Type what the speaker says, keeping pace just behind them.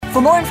For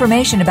more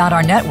information about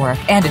our network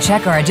and to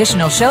check our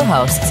additional show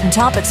hosts and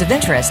topics of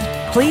interest,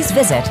 please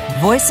visit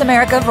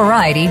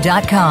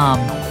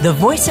VoiceAmericaVariety.com. The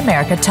Voice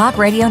America Talk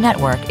Radio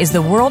Network is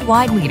the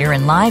worldwide leader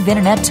in live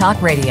Internet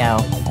talk radio.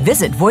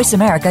 Visit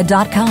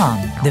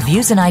VoiceAmerica.com. The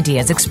views and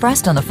ideas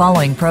expressed on the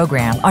following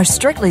program are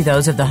strictly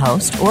those of the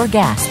host or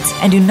guests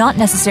and do not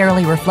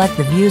necessarily reflect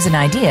the views and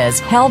ideas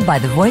held by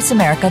the Voice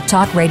America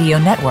Talk Radio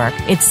Network,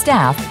 its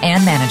staff,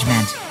 and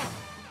management.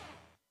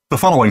 The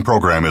following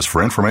program is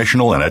for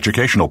informational and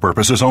educational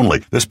purposes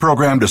only. This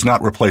program does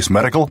not replace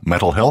medical,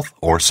 mental health,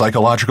 or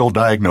psychological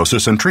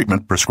diagnosis and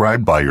treatment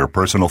prescribed by your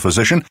personal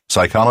physician,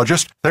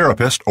 psychologist,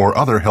 therapist, or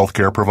other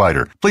healthcare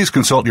provider. Please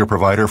consult your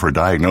provider for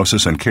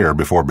diagnosis and care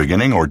before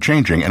beginning or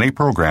changing any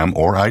program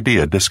or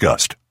idea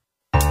discussed.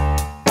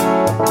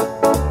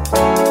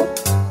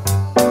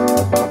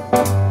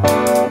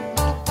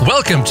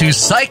 Welcome to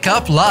Psych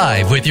Up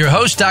Live with your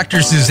host,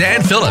 Dr.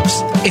 Suzanne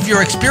Phillips. If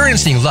you're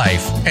experiencing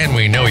life, and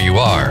we know you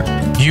are,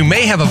 you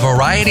may have a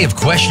variety of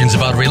questions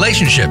about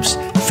relationships,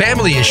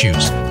 family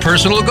issues,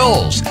 personal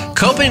goals,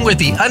 coping with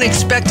the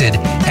unexpected,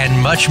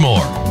 and much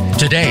more.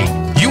 Today,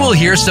 you will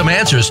hear some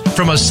answers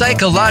from a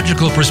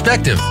psychological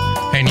perspective,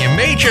 and you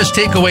may just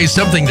take away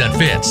something that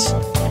fits.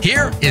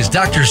 Here is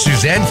Dr.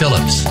 Suzanne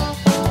Phillips.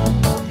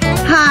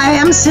 Hi,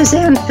 I'm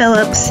Suzanne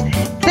Phillips.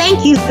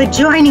 Thank you for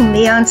joining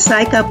me on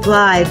Psych Up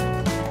Live.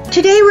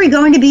 Today we're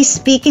going to be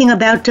speaking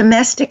about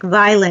domestic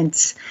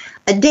violence,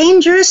 a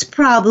dangerous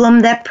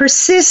problem that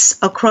persists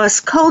across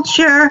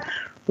culture,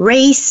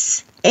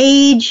 race,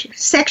 age,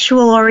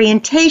 sexual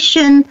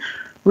orientation,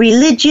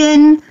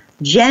 religion,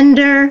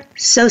 gender,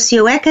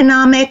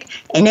 socioeconomic,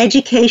 and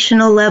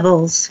educational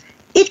levels.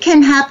 It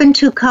can happen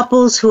to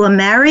couples who are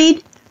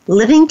married,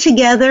 living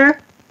together,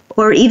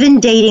 or even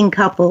dating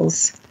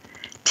couples.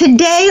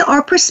 Today,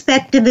 our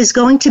perspective is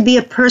going to be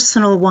a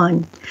personal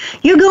one.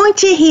 You're going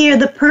to hear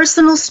the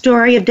personal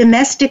story of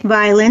domestic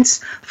violence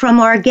from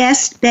our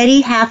guest,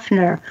 Betty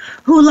Hafner,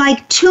 who,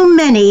 like too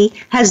many,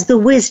 has the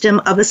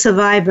wisdom of a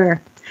survivor.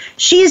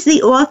 She is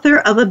the author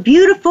of a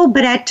beautiful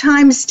but at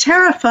times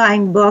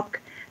terrifying book,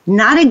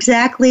 Not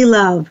Exactly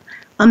Love,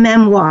 a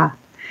memoir.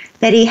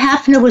 Betty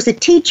Hafner was a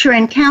teacher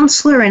and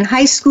counselor in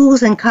high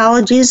schools and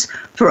colleges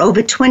for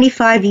over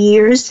 25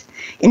 years.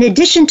 In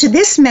addition to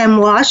this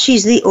memoir,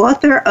 she's the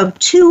author of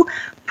 2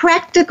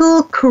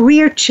 practical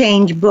career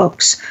change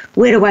books,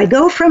 Where Do I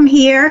Go From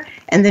Here?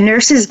 And The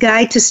Nurse's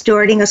Guide to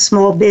Starting a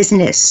Small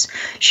Business.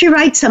 She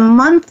writes a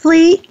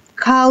monthly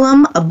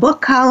column, a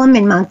book column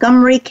in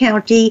Montgomery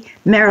County,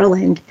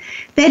 Maryland.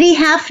 Betty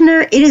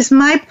Hafner, it is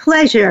my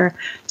pleasure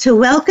to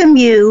welcome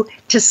you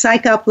to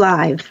Psych Up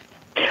Live.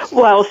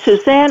 Well,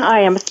 Suzanne,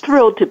 I am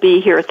thrilled to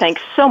be here.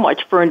 Thanks so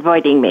much for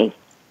inviting me.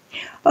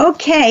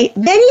 Okay,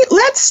 Betty,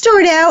 let's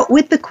start out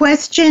with the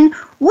question,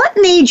 what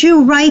made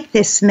you write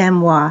this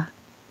memoir?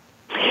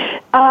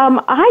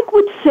 I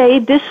would say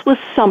this was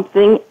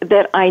something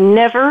that I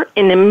never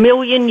in a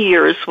million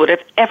years would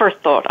have ever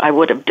thought I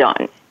would have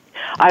done.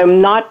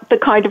 I'm not the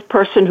kind of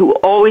person who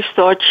always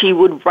thought she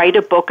would write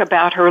a book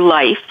about her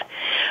life,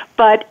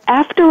 but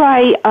after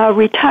I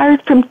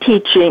retired from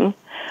teaching,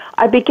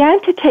 I began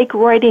to take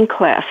writing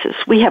classes.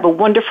 We have a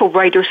wonderful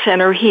writer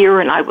center here,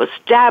 and I was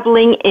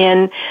dabbling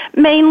in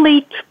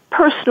mainly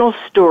personal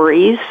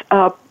stories,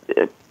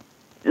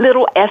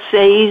 little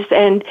essays,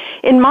 and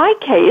in my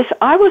case,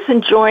 I was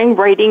enjoying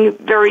writing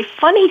very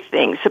funny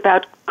things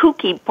about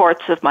kooky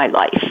parts of my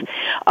life.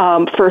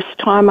 First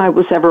time I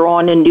was ever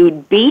on a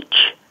nude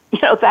beach,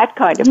 that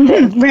kind of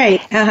thing. Right.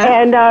 Uh-huh.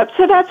 And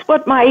so that's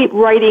what my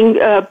writing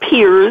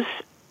peers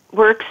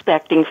were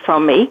expecting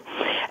from me.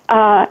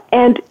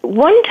 And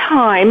one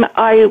time,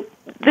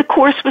 the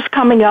course was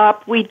coming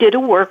up. We did a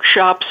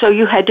workshop, so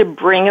you had to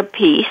bring a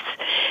piece.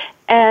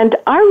 And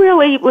I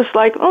really was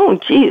like, oh,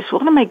 geez,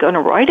 what am I going to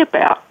write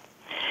about?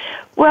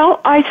 Well,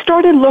 I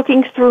started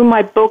looking through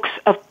my books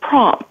of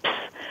prompts,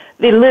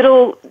 the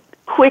little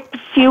quick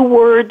few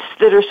words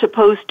that are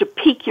supposed to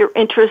pique your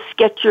interest,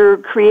 get your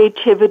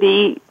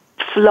creativity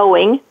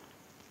flowing.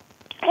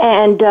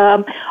 And,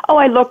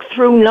 I looked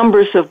through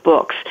numbers of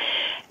books.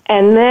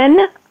 And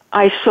then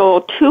I saw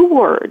 2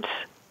 words,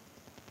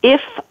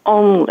 if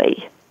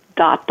only, ...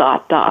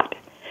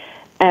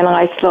 And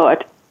I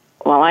thought,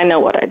 well, I know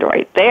what I'd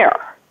write there.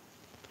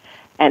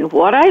 And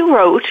what I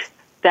wrote,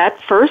 that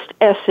first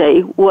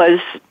essay, was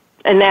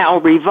a now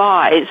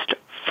revised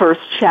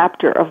first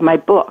chapter of my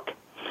book.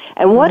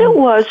 And what it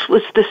was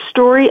the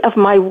story of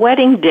my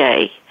wedding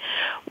day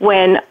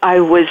when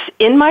I was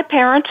in my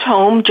parents'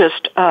 home,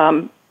 just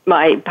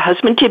my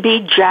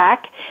husband-to-be,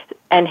 Jack,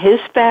 and his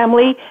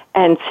family,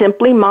 and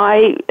simply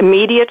my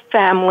immediate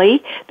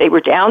family. They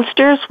were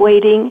downstairs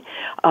waiting.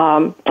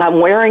 I'm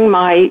wearing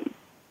my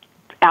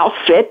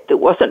outfit that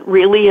wasn't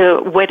really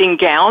a wedding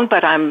gown,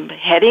 but I'm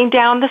heading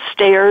down the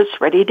stairs,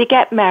 ready to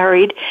get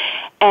married,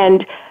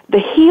 and the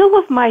heel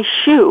of my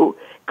shoe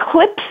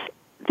clips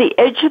the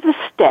edge of the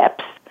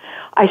steps.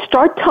 I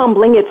start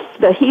tumbling.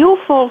 The heel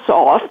falls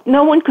off.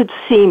 No one could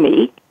see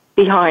me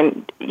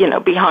behind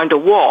a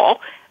wall.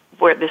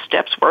 where the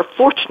steps were,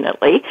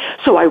 fortunately.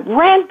 So I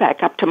ran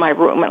back up to my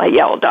room and I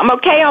yelled, I'm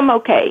okay, I'm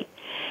okay.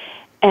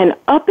 And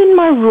up in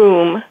my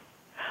room,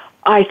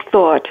 I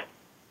thought,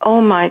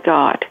 oh my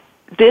God,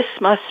 this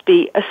must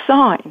be a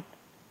sign.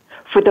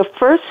 For the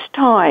first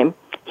time,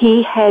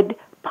 he had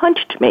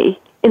punched me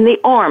in the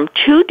arm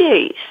 2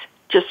 days,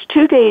 just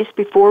 2 days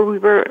before we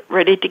were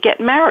ready to get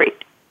married.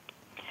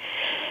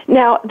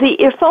 Now, the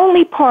if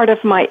only part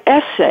of my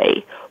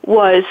essay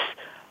was,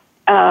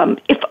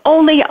 if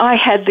only I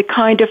had the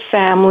kind of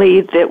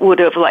family that would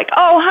have like,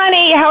 oh,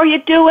 honey, how are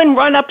you doing?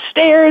 Run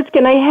upstairs.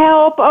 Can I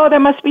help? Oh,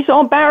 that must be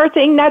so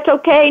embarrassing. That's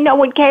okay. No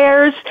one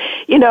cares.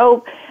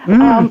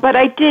 But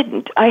I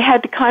didn't. I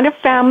had the kind of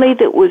family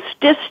that was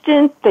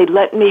distant. They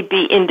let me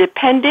be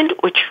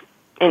independent, which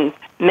in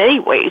many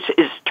ways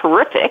is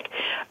terrific.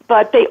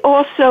 But they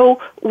also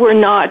were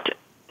not,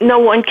 no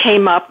one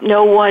came up.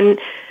 No one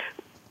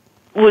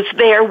was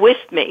there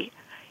with me.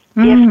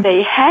 If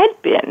they had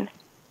been,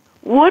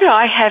 would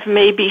I have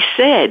maybe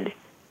said,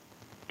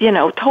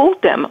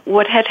 told them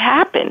what had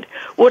happened?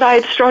 Would I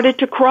have started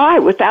to cry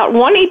without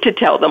wanting to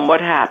tell them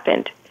what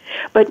happened?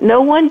 But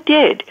no one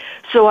did.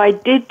 So I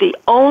did the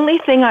only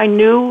thing I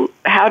knew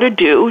how to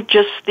do,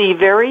 just the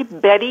very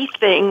Betty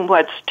thing,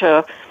 was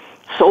to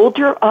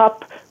soldier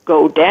up,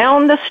 go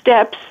down the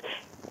steps,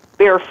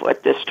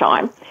 barefoot this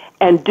time,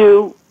 and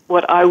do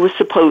what I was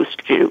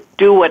supposed to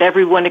do what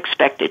everyone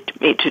expected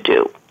me to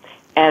do.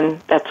 And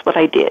that's what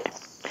I did.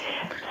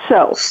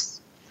 So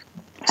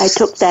I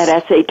took that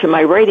essay to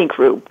my writing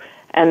group,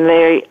 and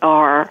they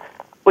are,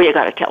 well, you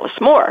got to tell us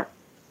more.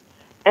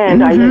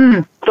 And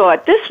I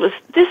thought this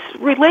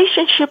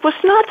relationship was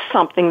not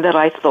something that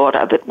I thought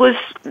of. It was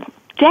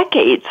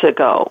decades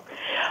ago.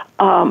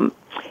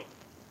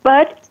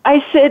 But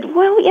I said,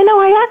 well,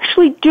 I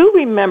actually do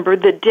remember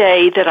the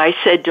day that I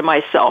said to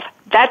myself,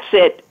 that's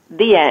it,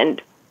 the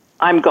end,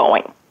 I'm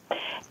going.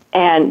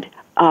 And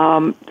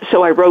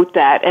so I wrote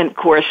that, and of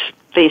course,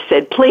 they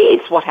said,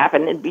 please, what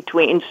happened in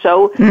between?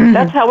 So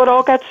that's how it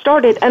all got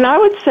started. And I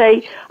would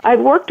say I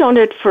worked on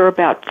it for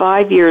about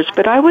 5 years,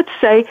 but I would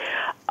say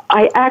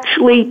I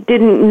actually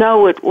didn't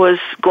know it was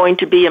going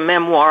to be a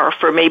memoir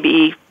for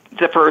maybe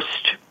the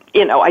first,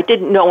 I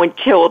didn't know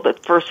until the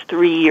first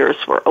 3 years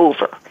were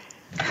over.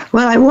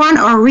 Well, I want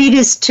our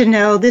readers to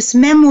know this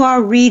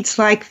memoir reads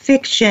like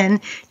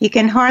fiction. You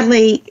can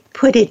hardly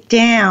put it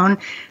down.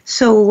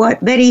 So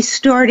what Betty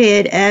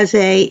started as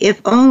a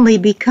if only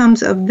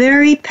becomes a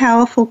very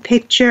powerful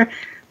picture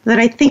that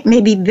I think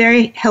may be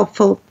very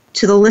helpful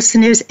to the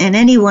listeners and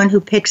anyone who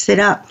picks it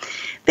up.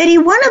 Betty,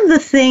 one of the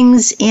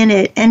things in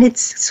it, and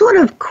it's sort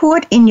of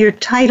caught in your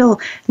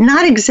title,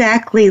 Not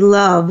Exactly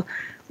Love,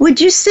 would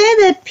you say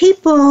that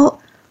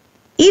people,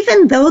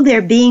 even though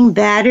they're being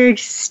battered,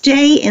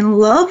 stay in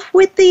love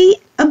with the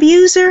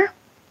abuser?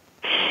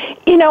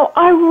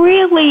 I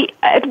really,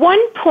 at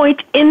one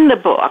point in the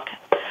book,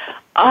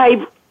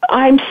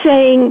 I'm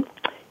saying,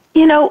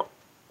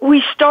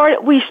 we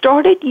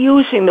started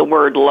using the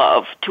word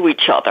love to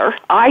each other.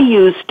 I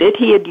used it.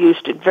 He had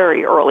used it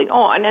very early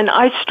on, and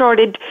I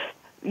started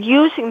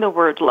using the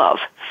word love,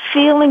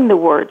 feeling the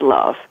word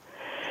love.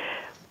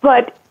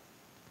 But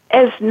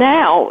as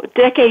now,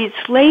 decades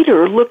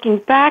later, looking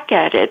back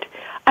at it,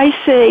 I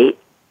say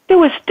there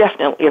was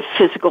definitely a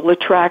physical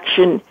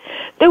attraction.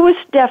 There was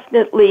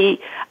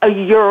definitely a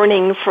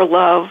yearning for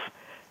love.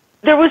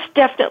 There was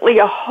definitely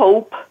a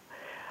hope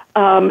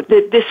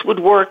that this would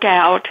work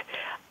out.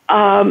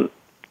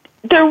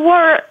 There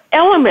were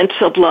elements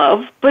of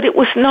love, but it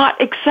was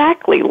not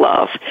exactly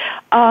love.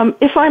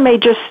 If I may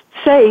just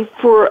say,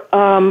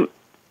 for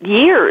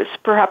years,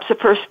 perhaps the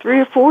first 3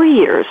 or 4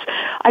 years,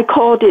 I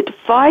called it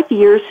 5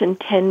 years and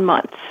 10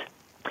 months.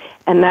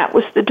 And that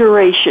was the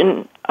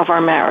duration of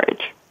our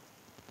marriage.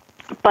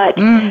 But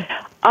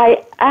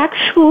I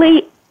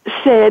actually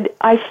said,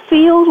 I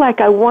feel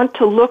like I want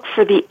to look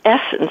for the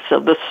essence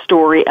of the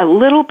story a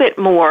little bit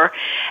more.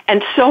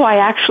 And so I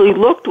actually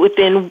looked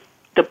within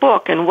the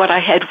book and what I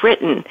had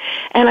written.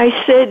 And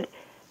I said,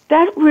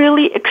 that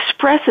really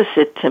expresses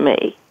it to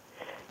me.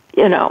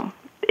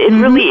 It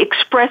really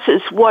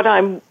expresses what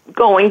I'm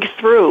going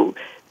through.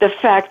 The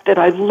fact that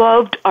I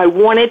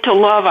wanted to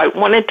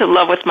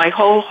love with my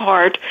whole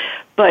heart,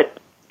 but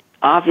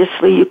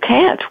obviously you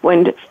can't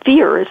when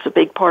fear is a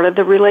big part of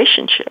the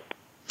relationship.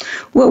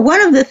 Well,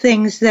 one of the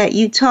things that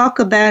you talk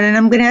about, and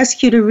I'm going to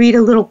ask you to read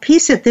a little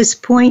piece at this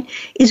point,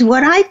 is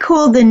what I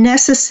call the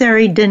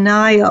necessary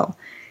denial.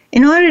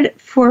 In order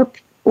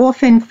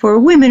often for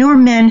women or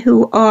men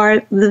who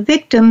are the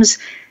victims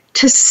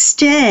to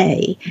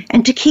stay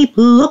and to keep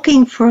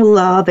looking for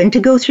love and to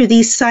go through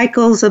these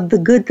cycles of the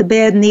good, the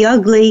bad, and the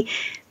ugly,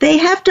 they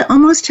have to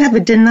almost have a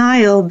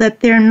denial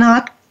that they're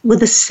not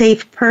with a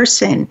safe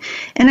person.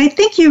 And I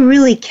think you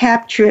really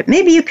capture it.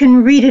 Maybe you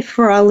can read it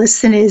for our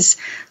listeners,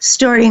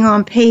 starting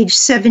on page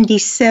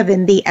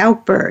 77, The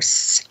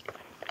Outbursts.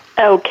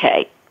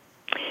 Okay.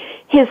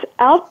 His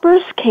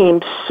outburst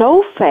came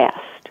so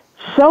fast,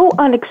 so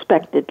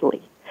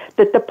unexpectedly,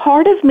 that the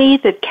part of me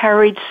that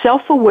carried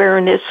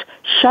self-awareness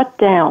shut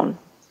down.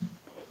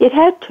 It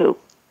had to.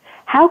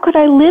 How could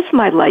I live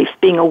my life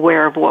being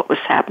aware of what was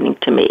happening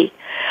to me?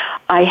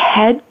 I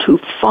had to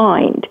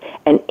find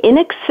an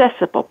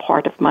inaccessible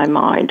part of my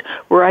mind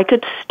where I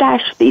could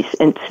stash these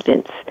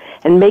incidents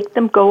and make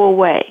them go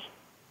away.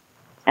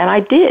 And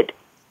I did.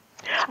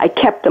 I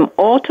kept them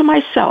all to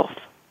myself.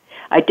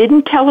 I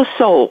didn't tell a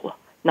soul,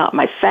 not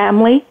my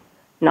family,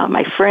 not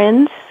my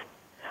friends.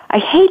 I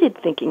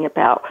hated thinking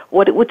about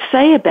what it would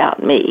say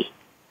about me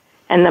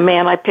and the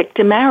man I picked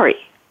to marry.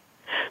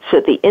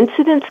 So the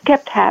incidents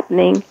kept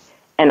happening,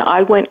 and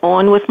I went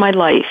on with my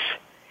life,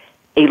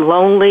 a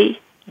lonely,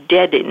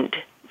 deadened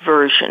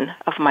version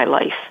of my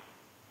life.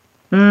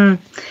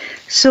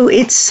 So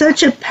it's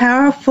such a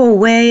powerful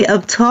way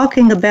of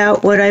talking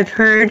about what I've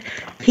heard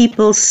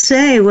people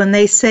say when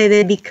they say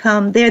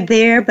they're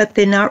there, but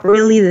they're not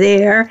really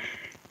there.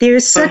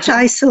 There's such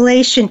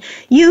isolation.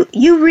 You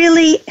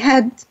really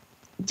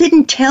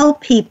didn't tell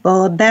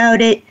people about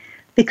it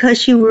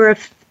because you were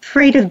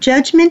afraid of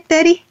judgment,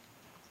 Betty?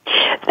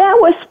 That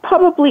was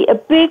probably a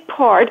big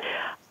part.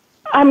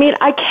 I mean,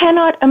 I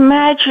cannot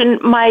imagine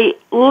my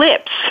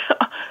lips,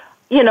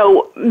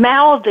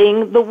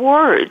 mouthing the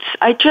words.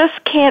 I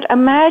just can't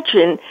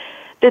imagine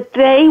that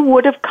they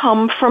would have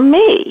come from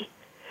me.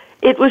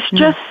 It was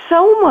just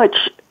so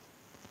much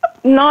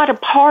not a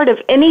part of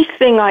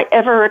anything I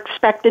ever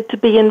expected to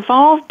be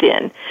involved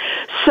in.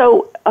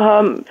 So,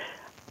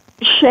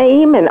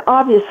 shame, and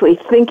obviously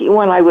thinking,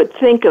 when I would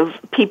think of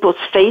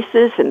people's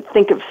faces and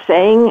think of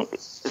saying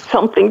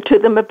something to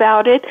them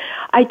about it,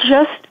 I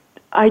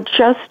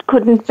just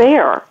couldn't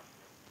bear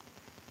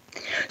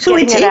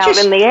getting it out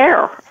in the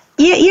air.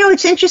 Yeah,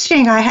 it's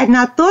interesting. I had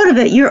not thought of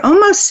it. You're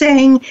almost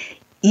saying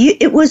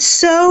it was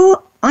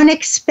so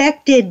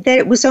unexpected that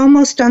it was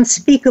almost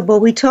unspeakable.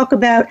 We talk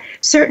about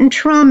certain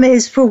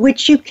traumas for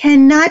which you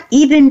cannot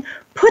even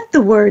put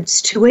the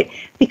words to it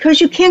because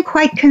you can't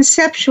quite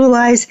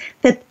conceptualize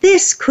that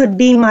this could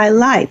be my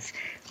life.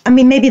 I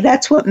mean, maybe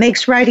that's what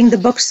makes writing the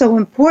book so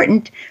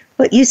important,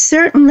 but you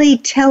certainly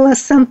tell us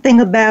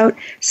something about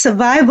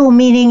survival,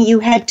 meaning you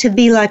had to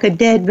be like a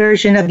dead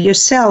version of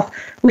yourself,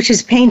 which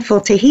is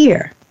painful to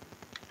hear.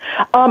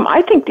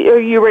 I think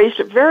you raised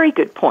a very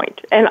good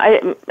point. And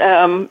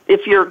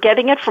if you're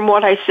getting it from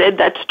what I said,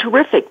 that's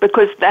terrific,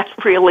 because that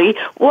really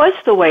was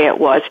the way it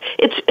was.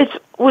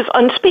 It was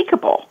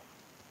unspeakable.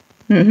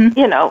 Mm-hmm.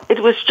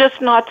 It was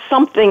just not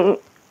something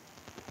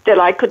that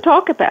I could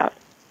talk about.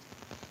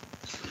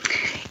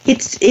 I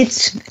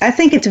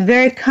think it's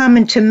very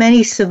common to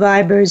many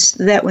survivors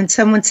that when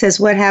someone says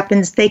what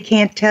happens, they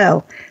can't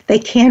tell. They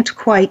can't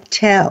quite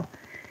tell.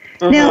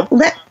 Mm-hmm. Now,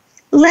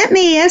 let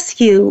me ask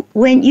you,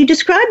 when you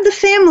described the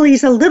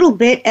families a little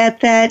bit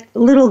at that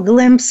little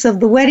glimpse of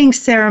the wedding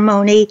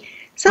ceremony,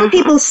 some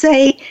people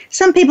say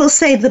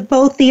that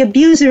both the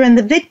abuser and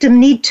the victim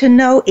need to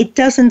know it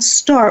doesn't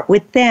start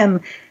with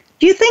them.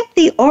 Do you think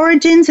the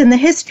origins and the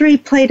history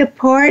played a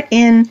part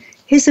in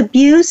his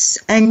abuse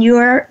and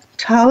your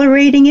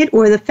tolerating it,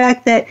 or the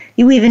fact that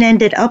you even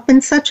ended up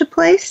in such a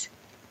place?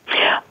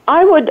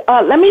 I would,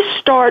 let me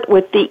start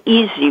with the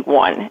easy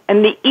one.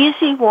 And the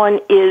easy one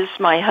is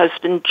my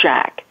husband,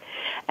 Jack.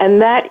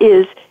 And that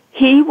is,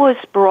 he was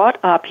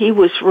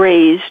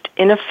raised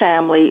in a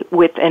family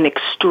with an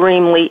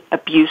extremely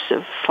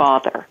abusive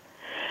father.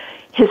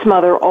 His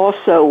mother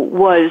also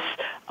was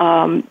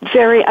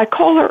I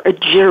call her a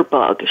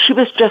jitterbug. She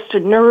was just a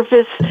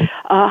nervous,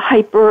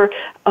 hyper,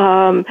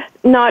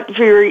 not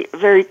very,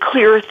 very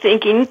clear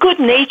thinking,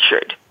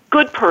 good-natured,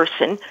 good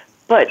person,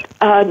 but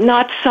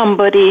not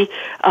somebody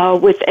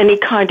with any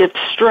kind of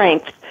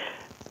strength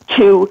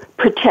to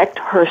protect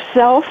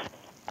herself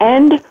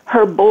and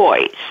her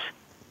boys,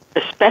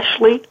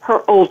 especially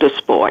her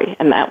oldest boy,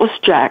 and that was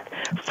Jack,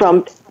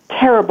 from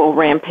terrible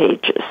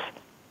rampages.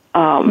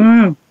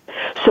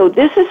 So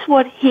this is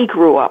what he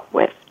grew up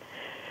with.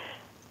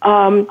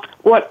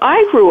 What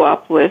I grew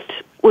up with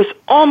was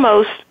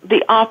almost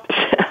the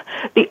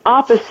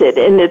opposite,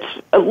 and it's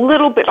a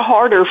little bit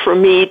harder for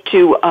me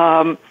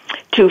to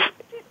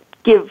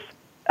give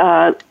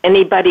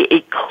anybody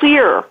a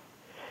clear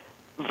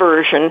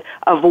version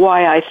of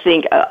why I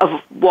think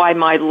of why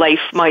my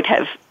life might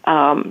have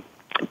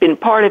been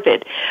part of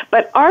it.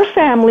 But our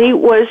family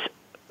was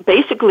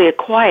basically a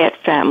quiet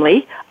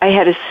family. I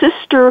had a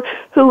sister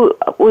who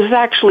was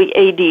actually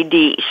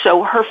ADD,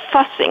 so her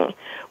fussing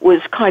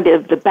was kind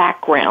of the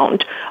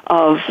background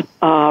of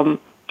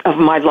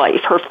my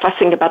life. Her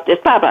fussing about this,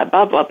 blah blah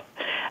blah blah,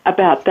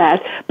 about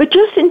that. But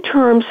just in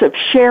terms of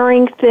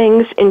sharing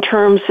things, in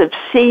terms of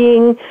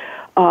seeing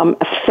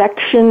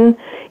affection,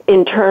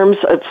 in terms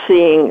of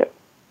seeing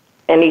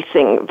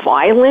anything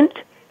violent,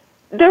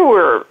 there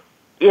were,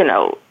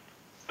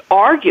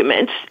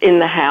 arguments in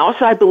the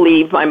house. I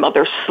believe my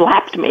mother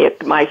slapped me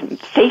at my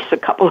face a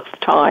couple of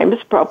times,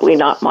 probably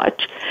not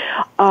much.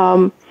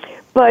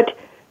 But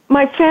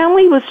my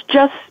family was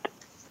just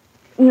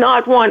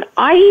not one.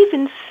 I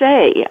even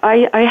say,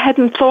 I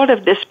hadn't thought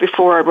of this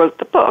before I wrote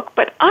the book,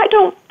 but I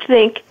don't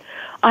think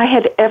I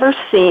had ever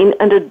seen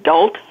an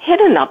adult hit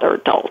another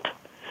adult.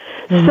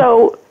 Mm-hmm.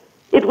 So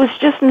it was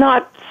just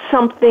not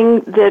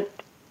something that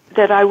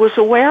that I was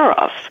aware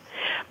of.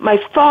 My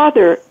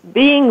father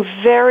being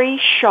very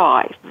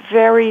shy,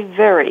 very,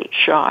 very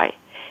shy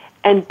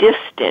and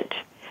distant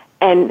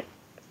and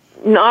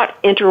not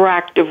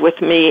interactive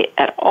with me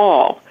at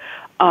all.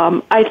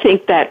 I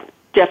think that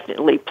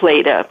definitely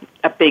played a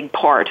big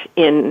part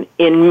in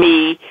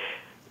me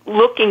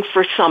looking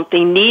for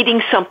something,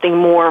 needing something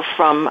more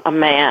from a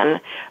man,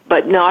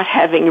 but not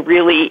having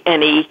really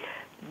any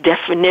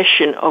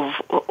definition of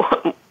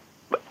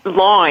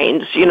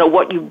lines,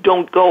 what you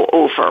don't go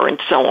over and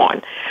so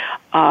on.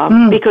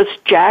 Because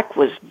Jack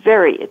was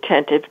very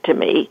attentive to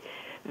me,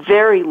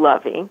 very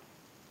loving,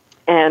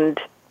 and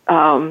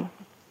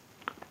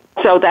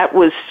so that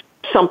was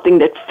something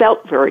that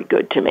felt very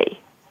good to me.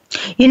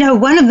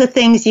 One of the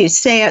things you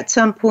say at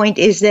some point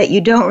is that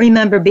you don't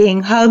remember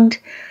being hugged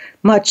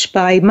much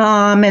by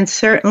Mom and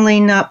certainly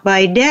not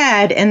by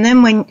Dad. And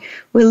then when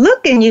we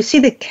look and you see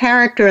the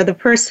character or the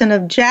person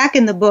of Jack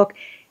in the book,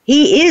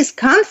 he is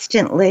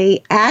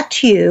constantly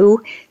at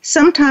you,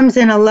 sometimes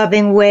in a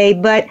loving way,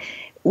 but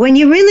when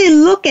you really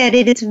look at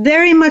it, it's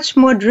very much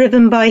more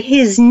driven by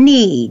his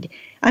need.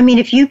 I mean,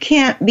 if you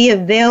can't be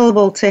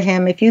available to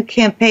him, if you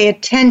can't pay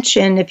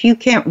attention, if you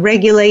can't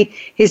regulate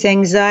his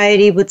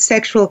anxiety with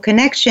sexual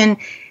connection,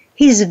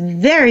 he's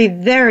very,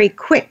 very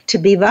quick to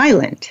be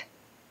violent.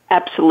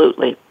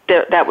 Absolutely.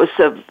 That was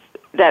a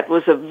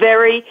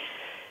very,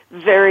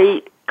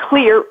 very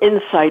clear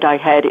insight I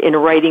had in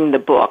writing the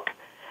book.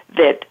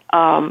 That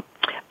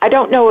I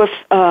don't know if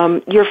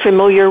you're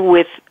familiar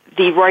with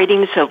the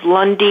writings of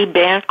Lundy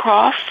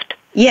Bancroft.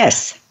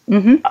 Yes.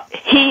 Mm-hmm.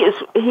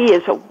 He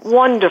is a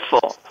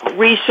wonderful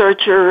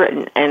researcher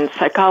and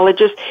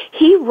psychologist.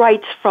 He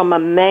writes from a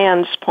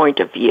man's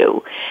point of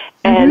view,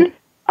 and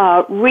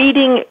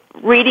reading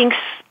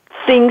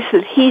things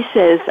that he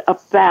says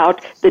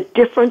about the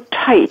different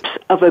types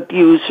of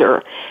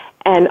abuser.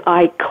 And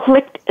I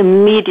clicked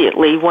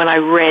immediately when I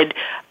read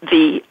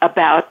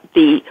about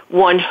the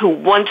one who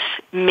wants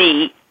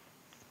me,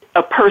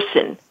 a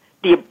person,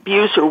 the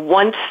abuser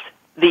wants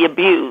the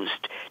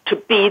abused to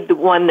be the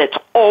one that's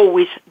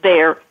always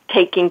there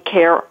taking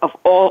care of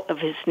all of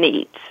his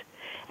needs.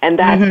 And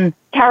that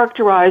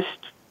characterized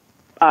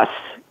us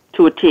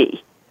to a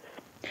T.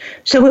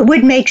 So it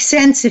would make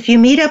sense if you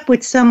meet up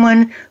with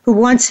someone who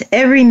wants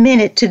every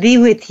minute to be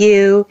with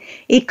you,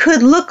 it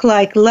could look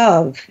like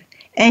love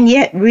and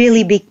yet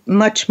really be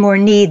much more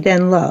need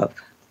than love.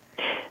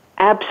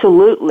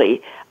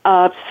 Absolutely.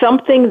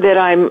 Something that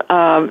I'm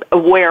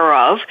aware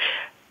of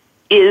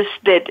is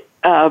that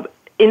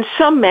in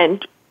some men,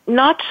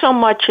 not so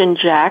much in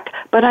Jack,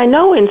 but I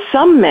know in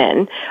some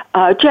men,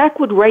 Jack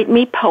would write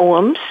me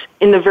poems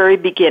in the very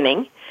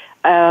beginning.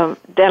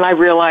 Then I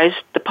realized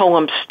the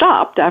poems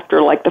stopped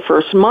after like the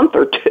first month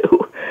or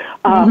two.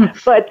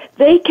 But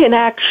they can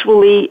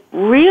actually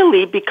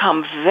really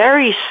become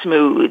very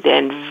smooth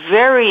and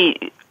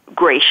very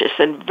gracious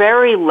and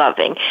very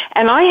loving.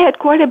 And I had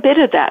quite a bit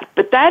of that.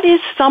 But that is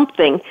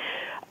something,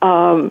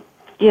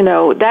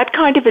 that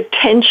kind of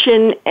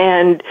attention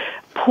and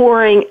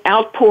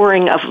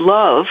outpouring of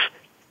love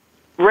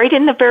right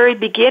in the very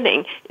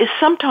beginning is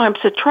sometimes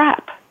a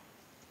trap.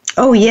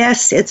 Oh,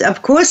 yes. It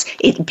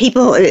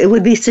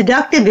would be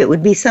seductive. It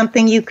would be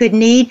something you could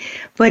need,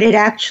 but it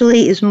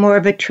actually is more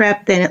of a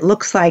trap than it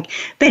looks like.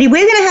 Betty,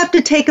 we're going to have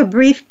to take a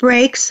brief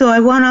break, so I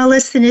want our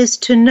listeners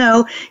to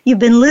know you've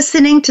been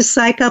listening to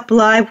Psych Up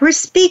Live. We're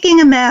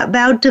speaking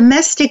about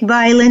domestic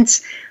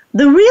violence,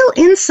 the real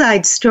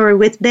inside story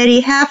with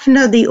Betty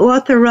Hafner, the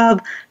author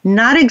of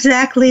Not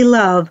Exactly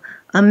Love,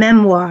 a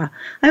memoir.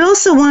 I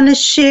also want to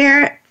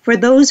share, for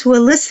those who are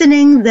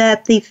listening,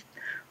 that the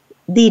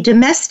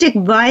domestic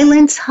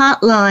violence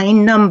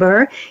hotline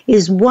number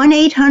is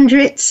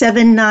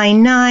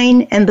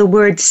 1-800-799 and the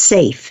word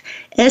SAFE,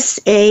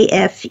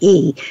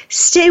 S-A-F-E.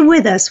 Stay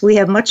with us. We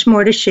have much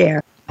more to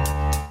share.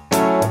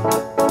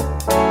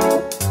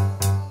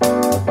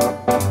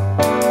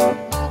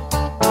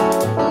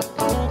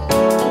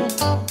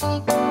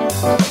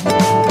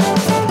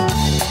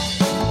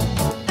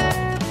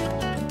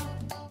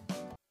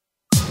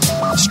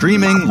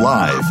 Streaming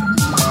live,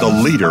 the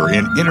leader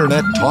in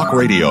Internet Talk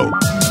Radio,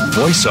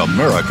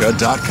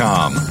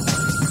 VoiceAmerica.com.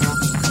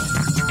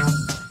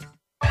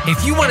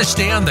 If you want to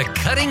stay on the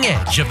cutting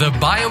edge of the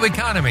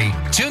bioeconomy,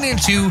 tune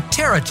into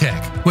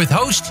TerraTech with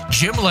host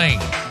Jim Lane.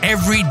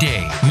 Every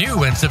day,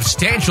 new and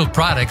substantial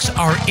products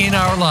are in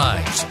our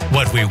lives.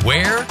 What we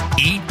wear,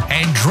 eat,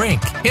 and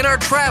drink, in our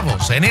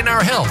travels and in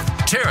our health.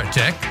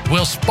 TerraTech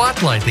will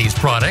spotlight these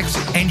products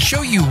and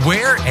show you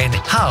where and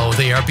how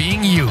they are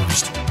being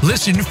used.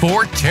 Listen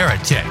for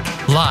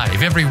TerraTech,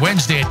 live every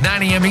Wednesday at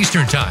 9 a.m.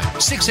 Eastern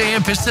Time, 6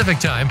 a.m. Pacific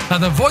Time on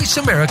the Voice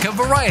America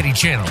Variety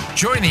Channel.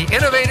 Join the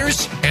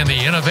innovators and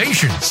the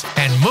innovations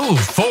and move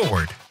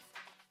forward.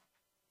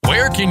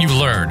 Where can you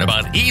learn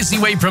about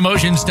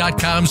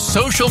EasyWayPromotions.com's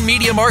social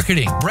media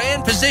marketing,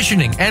 brand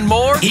positioning, and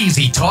more?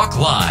 Easy Talk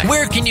Live.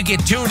 Where can you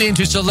get tuned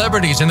into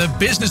celebrities in the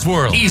business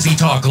world? Easy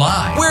Talk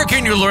Live. Where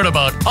can you learn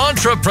about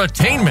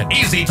entrepreneur-tainment?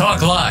 Easy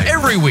Talk Live.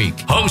 Every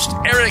week, host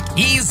Eric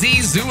E.Z.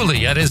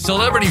 Zuli and his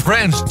celebrity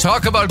friends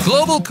talk about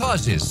global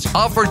causes,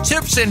 offer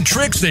tips and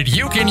tricks that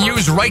you can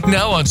use right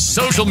now on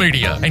social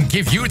media, and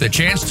give you the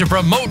chance to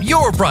promote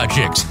your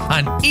projects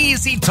on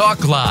Easy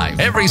Talk Live.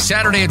 Every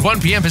Saturday at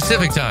 1 p.m.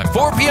 Pacific Time,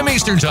 4 p.m.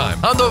 Eastern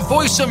Time on the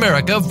Voice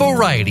America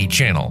Variety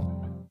Channel.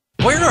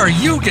 Where are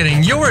you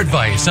getting your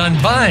advice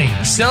on buying,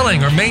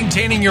 selling, or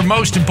maintaining your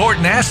most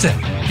important asset,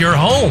 your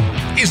home?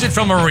 Is it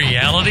from a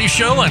reality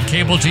show on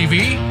cable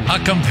TV,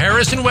 a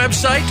comparison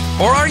website,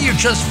 or are you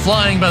just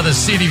flying by the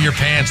seat of your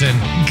pants and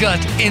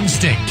gut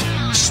instinct?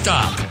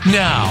 Stop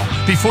now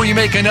before you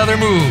make another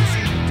move.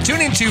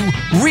 Tune into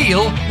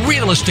Real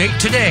Estate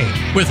Today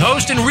with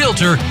host and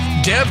realtor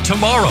Deb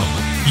Tomorrow.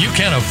 You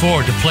can't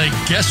afford to play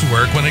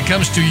guesswork when it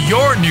comes to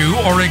your new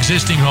or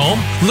existing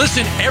home.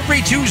 Listen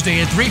every Tuesday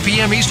at 3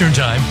 p.m. Eastern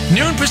Time,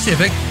 noon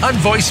Pacific on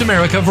Voice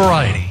America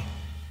Variety.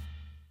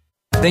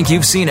 Think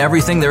you've seen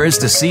everything there is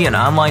to see in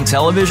online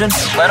television?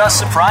 Let us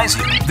surprise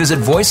you. Visit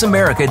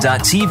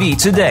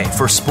voiceamerica.tv today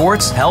for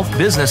sports, health,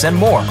 business, and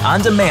more on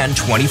demand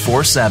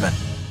 24/7.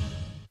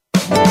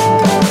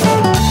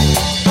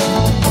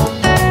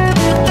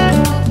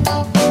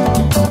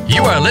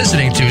 You are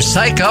listening to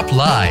Psych Up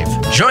Live.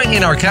 Join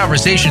in our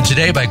conversation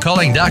today by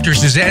calling Dr.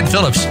 Suzanne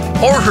Phillips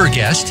or her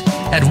guest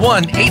at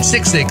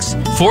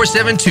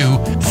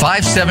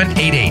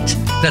 1-866-472-5788.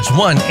 That's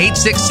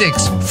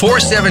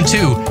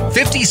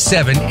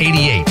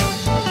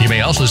 1-866-472-5788. You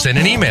may also send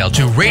an email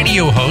to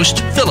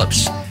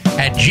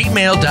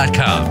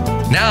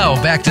radiohostphillips@gmail.com. Now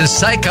back to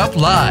Psych Up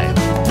Live.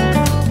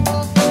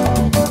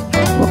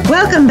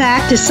 Welcome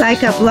back to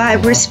Psych Up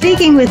Live. We're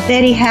speaking with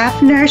Betty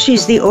Hafner.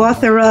 She's the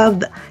author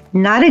of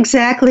Not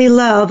Exactly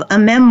Love, a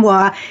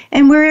memoir,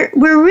 and we're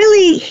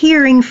really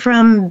hearing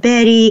from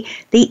Betty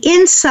the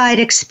inside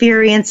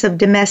experience of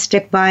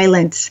domestic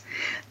violence.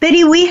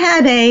 Betty, we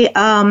had a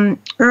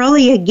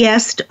earlier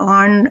guest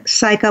on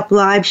Psych Up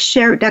Live,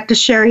 Dr.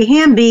 Sherry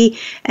Hamby,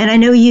 and I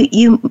know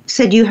you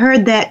said you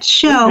heard that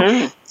show.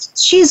 Mm-hmm.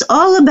 She's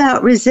all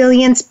about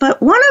resilience,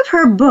 but one of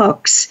her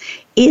books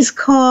is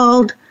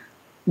called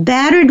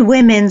Battered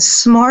Women,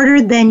 Smarter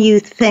Than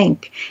You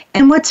Think.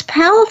 And what's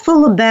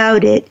powerful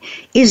about it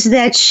is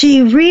that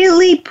she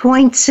really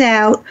points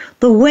out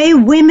the way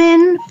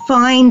women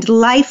find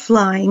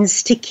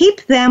lifelines to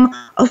keep them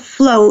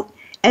afloat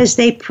as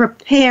they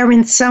prepare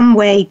in some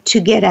way to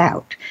get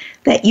out.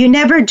 That you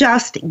never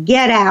just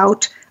get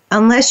out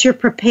unless you're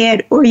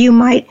prepared, or you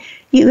might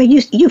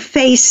you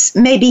face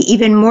maybe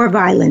even more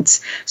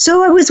violence.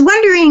 So I was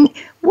wondering,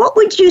 what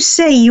would you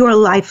say your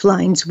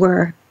lifelines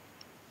were?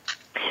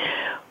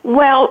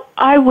 Well,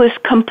 I was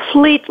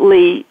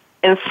completely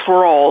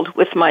enthralled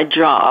with my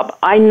job.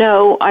 I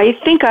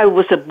think I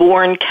was a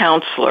born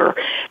counselor,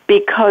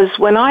 because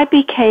when I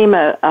became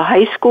a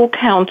high school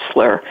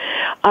counselor,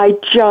 I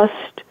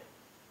just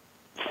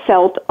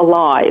felt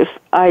alive.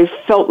 I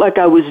felt like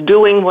I was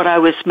doing what I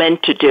was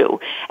meant to do.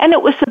 And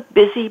it was a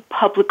busy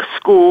public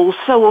school,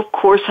 so of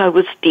course I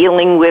was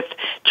dealing with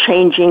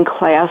changing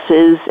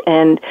classes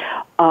and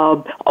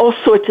all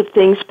sorts of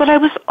things, but I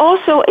was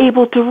also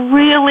able to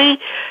really,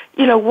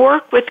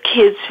 work with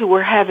kids who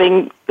were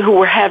having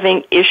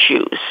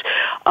issues,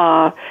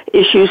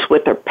 issues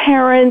with their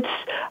parents,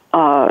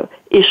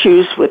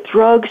 issues with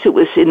drugs. It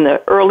was in the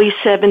early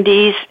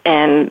 70s,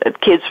 and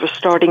kids were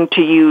starting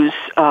to use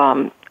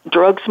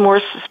drugs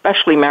more,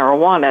 especially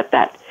marijuana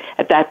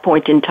at that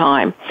point in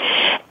time.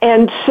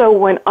 And so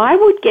when I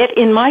would get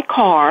in my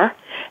car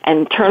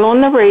and turn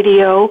on the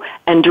radio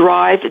and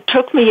drive, it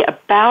took me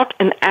about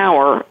an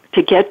hour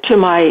to get to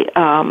my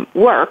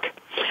work.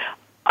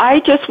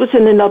 I just was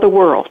in another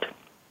world.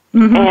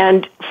 Mm-hmm.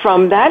 And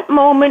from that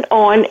moment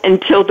on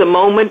until the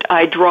moment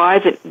I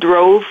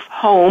drove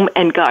home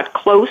and got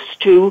close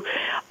to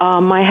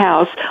my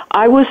house,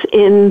 I was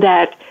in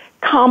that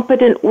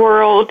competent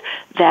world,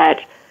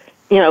 that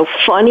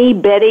funny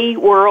Betty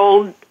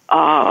world.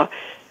 I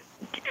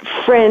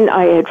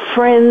had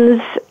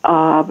friends,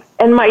 and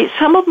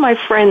some of my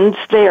friends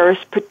there,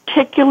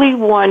 particularly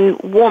one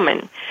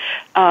woman,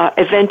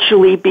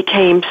 eventually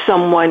became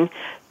someone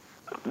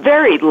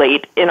very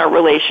late in a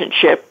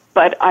relationship,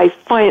 but I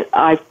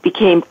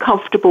became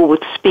comfortable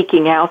with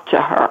speaking out to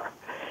her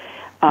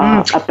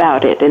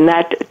about it, and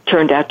that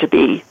turned out to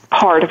be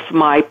part of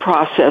my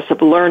process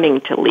of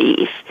learning to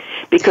leave,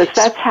 because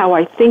that's how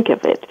I think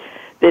of it,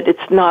 that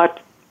it's not,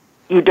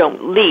 you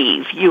don't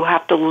leave, you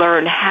have to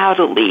learn how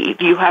to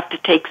leave, you have to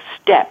take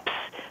steps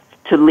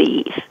to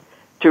leave,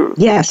 to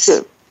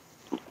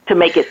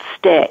make it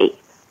stay.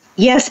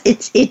 Yes,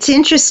 it's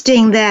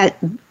interesting that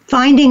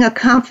finding a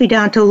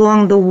confidant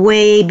along the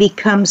way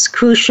becomes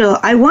crucial.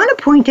 I want to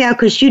point out,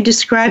 because you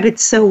describe it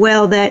so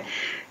well, that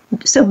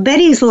So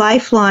Betty's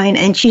lifeline,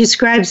 and you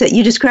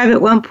describe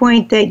at one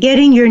point that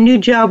getting your new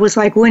job was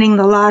like winning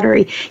the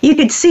lottery. You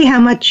could see how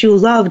much you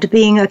loved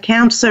being a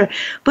counselor.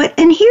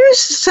 And here's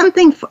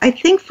something I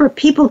think for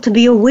people to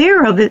be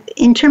aware of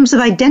in terms of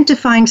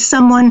identifying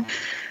someone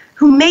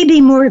who may be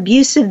more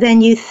abusive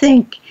than you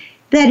think.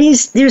 That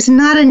is, there's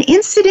not an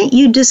incident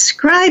you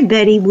describe,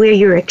 Betty, where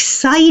you're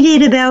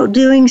excited about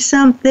doing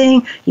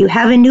something, you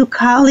have a new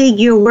colleague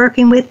you're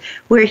working with,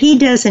 where he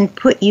doesn't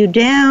put you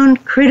down,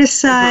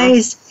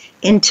 criticize,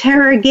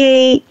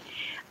 interrogate,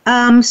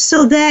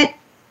 so that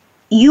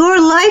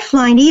your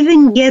lifeline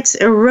even gets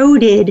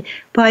eroded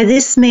by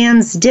this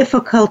man's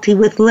difficulty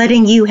with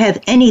letting you have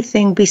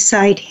anything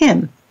beside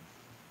him.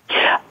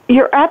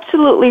 You're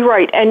absolutely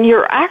right, and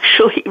you're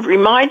actually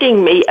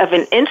reminding me of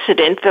an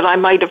incident that I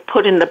might have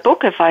put in the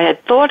book if I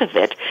had thought of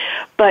it.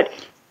 But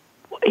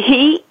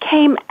he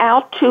came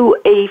out to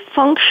a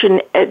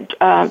function,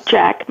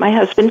 Jack, my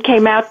husband,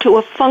 came out to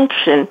a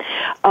function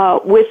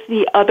with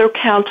the other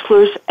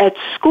counselors at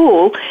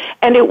school,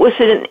 and it was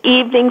an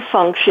evening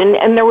function,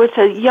 and there was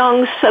a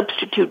young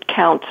substitute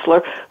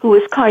counselor who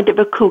was kind of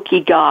a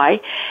kooky guy,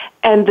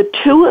 and the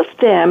two of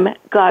them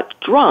got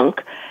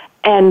drunk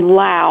and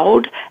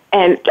loud,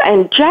 and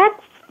Jack,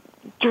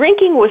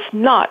 drinking was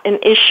not an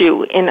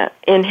issue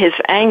in his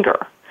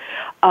anger,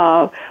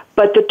 but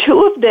the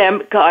two of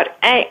them got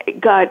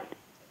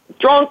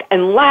drunk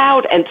and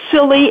loud and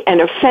silly and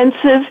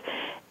offensive,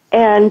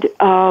 and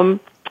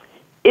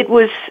it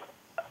was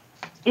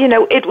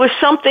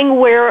something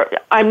where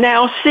I'm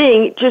now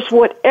seeing just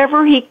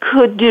whatever he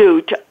could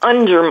do to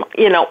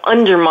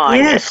undermine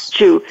yes. it,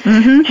 to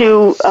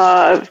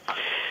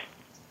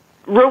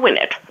ruin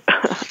it.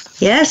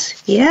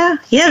 Yes, yeah.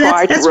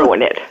 Try to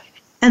ruin it.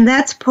 And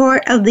that's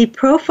part of the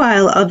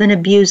profile of an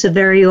abuser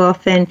very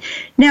often.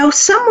 Now,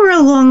 somewhere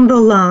along the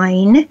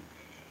line,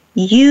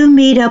 you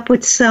meet up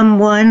with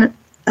someone,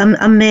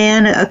 a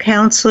man, a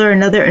counselor,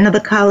 another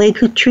colleague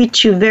who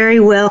treats you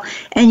very well,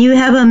 and you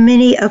have a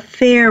mini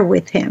affair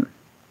with him.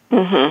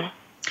 Mm-hmm.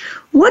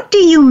 What do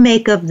you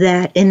make of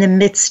that in the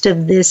midst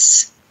of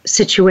this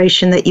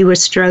situation that you were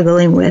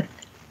struggling with?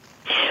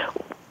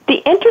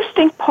 The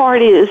interesting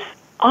part is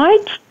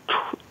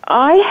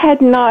I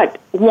had not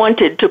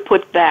wanted to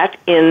put that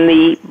in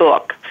the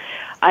book.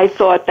 I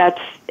thought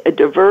that's a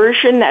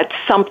diversion. That's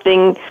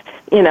something,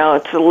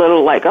 it's a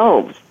little like,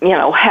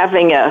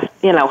 having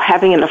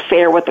an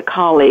affair with a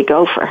colleague.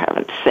 Oh, for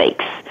heaven's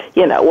sakes,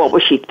 what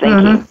was she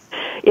thinking?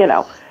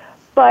 Mm-hmm.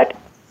 But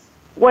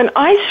when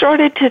I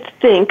started to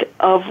think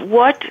of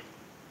what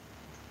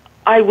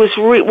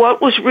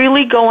was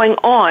really going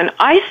on,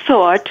 I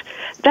thought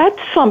that's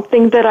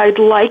something that I'd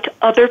like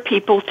other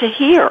people to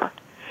hear.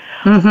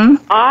 Mm-hmm.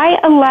 I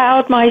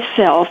allowed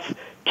myself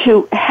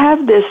to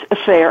have this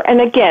affair, and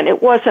again, it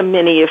was a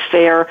mini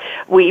affair.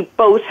 We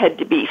both had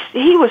to be,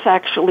 he was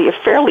actually a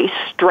fairly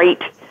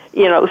straight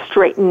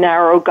and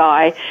narrow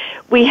guy.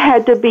 We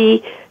had to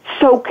be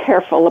so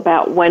careful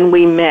about when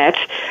we met,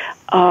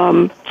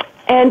 and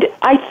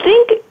I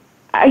think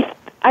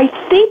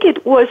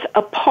it was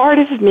a part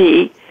of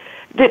me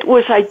that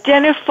was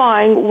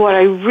identifying what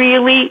I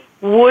really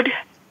would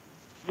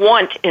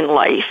want in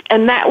life,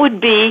 and that would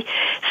be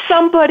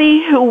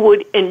somebody who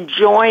would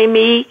enjoy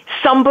me,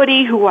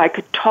 somebody who I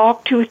could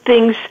talk to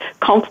things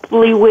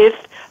comfortably with,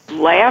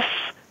 laugh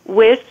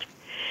with,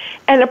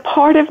 and a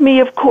part of me,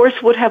 of course,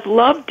 would have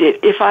loved it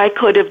if I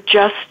could have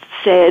just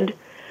said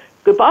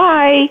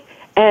goodbye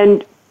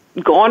and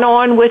gone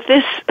on with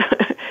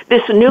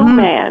this new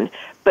man,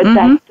 but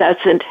that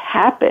doesn't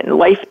happen.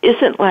 Life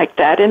isn't like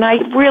that, and I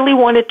really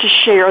wanted to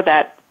share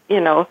that,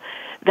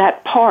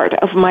 that part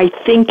of my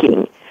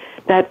thinking,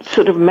 that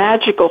sort of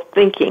magical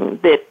thinking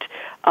that,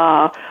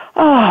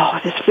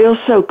 this feels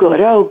so good.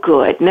 Oh,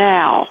 good.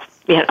 Now,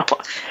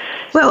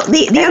 Well,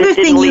 the other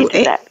thing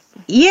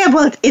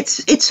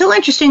it's so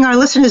interesting. Our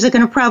listeners are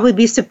going to probably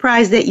be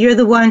surprised that you're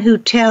the one who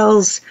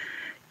tells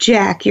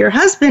Jack, your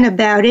husband,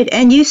 about it,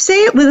 and you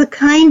say it with a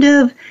kind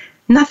of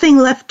nothing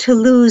left to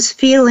lose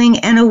feeling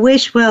and a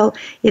wish, well,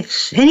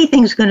 if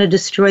anything's going to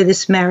destroy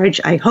this marriage,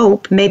 I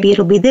hope, maybe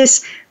it'll be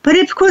this. But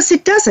of course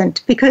it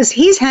doesn't, because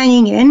he's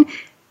hanging in,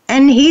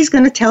 and he's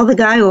going to tell the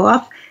guy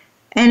off.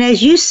 And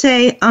as you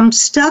say, I'm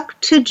stuck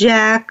to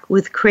Jack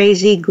with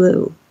crazy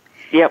glue.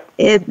 Yep.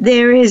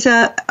 There is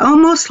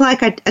almost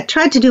like I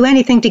tried to do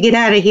anything to get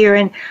out of here.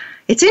 And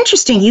it's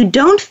interesting. You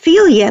don't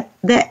feel yet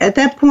that at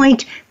that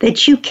point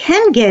that you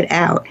can get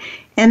out.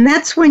 And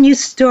that's when you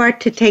start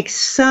to take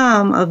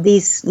some of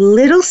these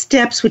little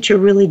steps, which are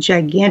really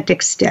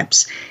gigantic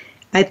steps.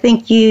 I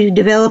think you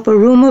develop a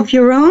room of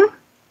your own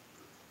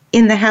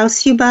in the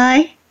house you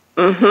buy.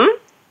 Mm-hmm.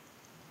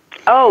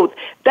 Oh,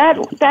 that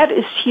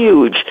is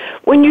huge.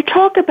 When you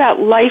talk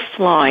about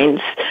lifelines,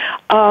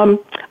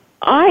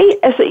 I,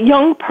 as a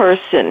young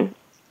person,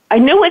 I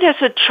knew it as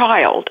a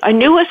child. I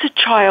knew as a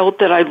child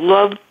that I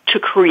loved to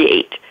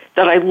create,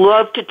 that I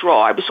loved to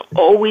draw. I was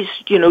always,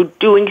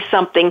 doing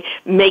something,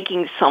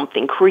 making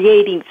something,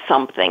 creating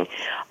something.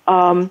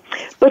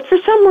 But for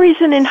some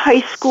reason in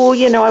high school,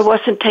 I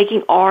wasn't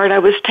taking art. I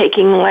was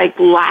taking like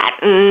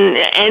Latin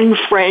and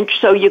French,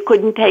 so you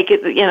couldn't take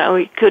it,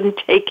 you couldn't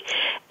take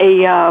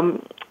any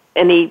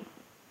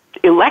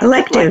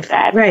elective like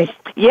that. Right.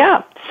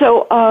 Yeah.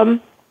 So,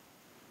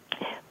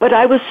 but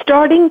I was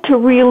starting to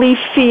really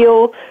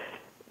feel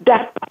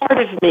that part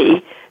of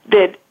me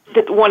that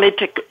wanted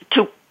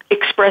to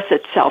express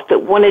itself,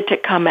 that wanted to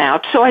come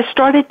out. So I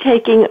started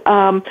taking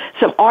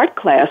some art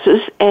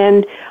classes,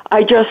 and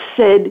I just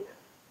said,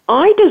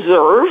 I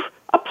deserve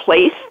a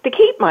place to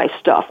keep my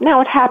stuff.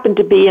 Now, it happened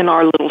to be in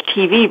our little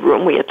TV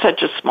room. We had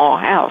such a small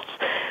house.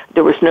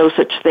 There was no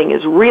such thing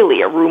as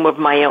really a room of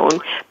my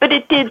own, but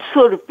it did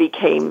sort of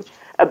become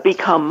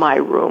my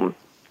room,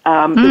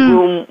 the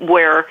room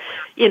where,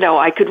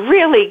 I could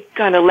really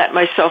kind of let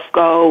myself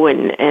go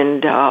and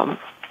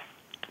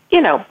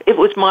it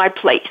was my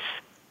place.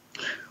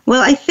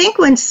 Well, I think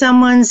when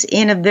someone's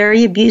in a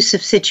very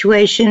abusive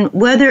situation,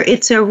 whether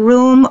it's a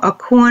room, a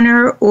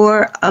corner,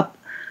 or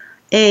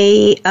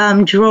a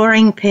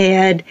drawing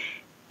pad,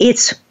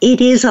 it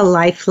is a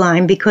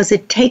lifeline because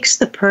it takes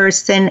the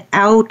person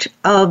out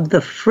of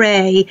the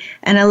fray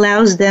and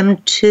allows them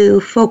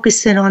to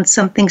focus in on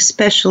something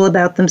special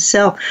about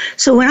themselves.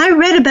 So when I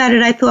read about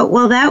it, I thought,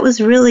 well, that was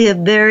really a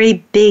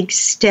very big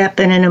step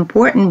and an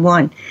important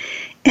one.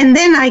 And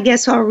then I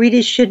guess our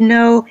readers should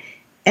know,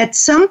 at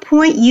some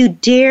point you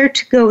dare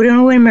to go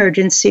to an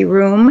emergency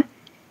room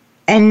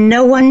and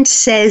no one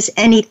says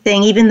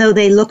anything, even though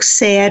they look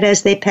sad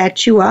as they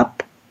pat you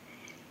up.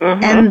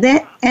 Mm-hmm.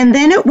 And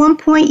then at one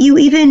point you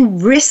even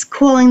risk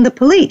calling the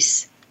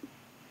police.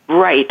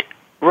 Right.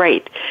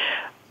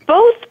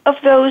 Both of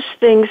those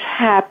things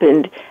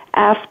happened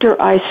after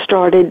I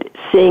started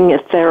seeing a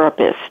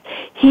therapist.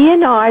 He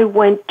and I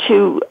went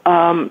to,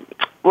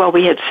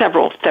 we had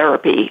several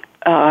therapy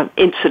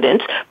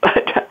incidents,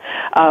 but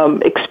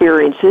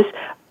experiences,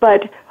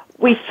 but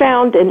we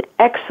found an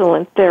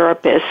excellent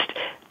therapist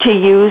to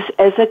use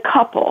as a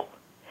couple.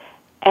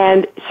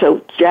 And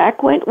so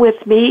Jack went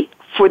with me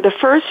for the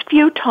first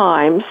few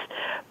times,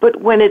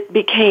 but when it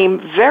became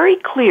very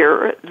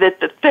clear that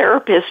the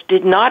therapist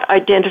did not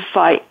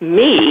identify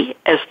me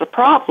as the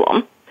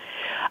problem,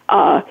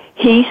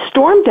 he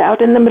stormed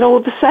out in the middle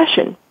of the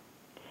session.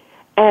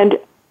 And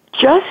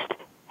just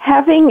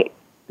having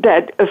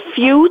that a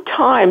few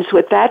times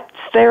with that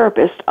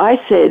therapist, I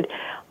said,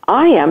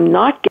 I am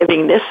not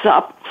giving this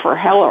up for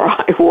hell or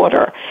high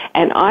water.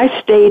 And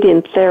I stayed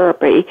in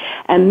therapy,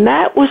 and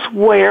that was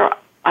where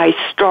I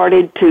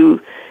started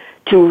to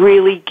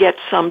really get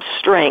some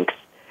strength,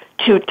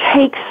 to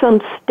take some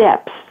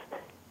steps,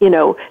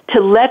 to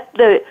let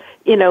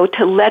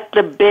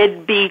the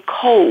bed be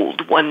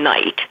cold one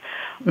night,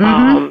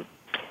 and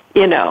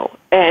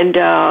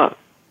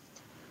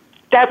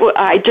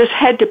I just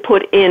had to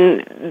put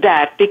in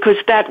that because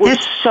that was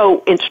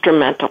so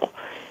instrumental.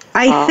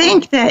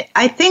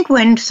 I think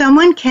when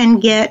someone can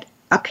get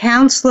a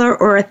counselor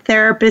or a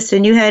therapist,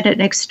 and you had an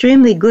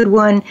extremely good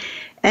one,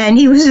 and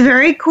he was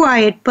very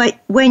quiet, but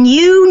when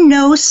you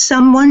know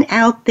someone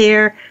out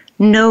there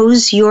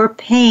knows your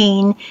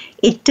pain,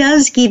 it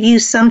does give you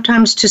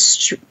sometimes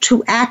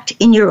to act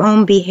in your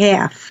own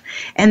behalf.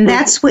 And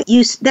that's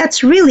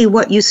really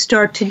what you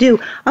start to do.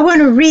 I want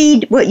to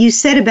read what you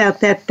said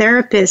about that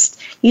therapist.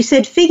 You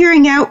said,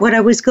 figuring out what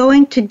I was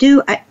going to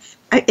do,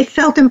 it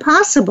felt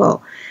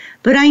impossible.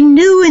 But I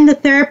knew in the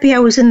therapy I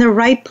was in the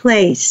right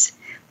place,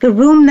 the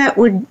room that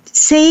would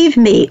save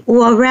me,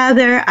 or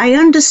rather, I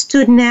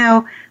understood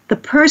now the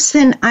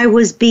person I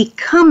was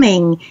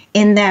becoming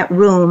in that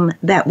room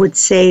that would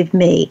save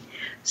me.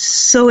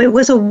 So it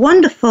was a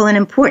wonderful and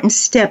important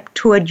step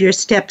toward your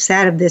steps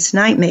out of this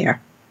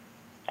nightmare.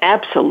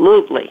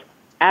 Absolutely.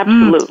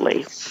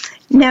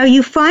 Now,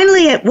 you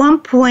finally at one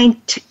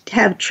point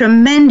have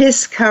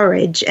tremendous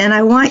courage, and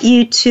I want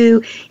you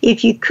to,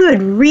 if you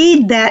could,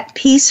 read that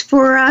piece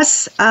for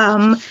us,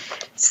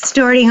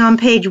 starting on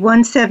page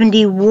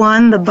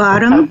 171, the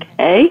bottom.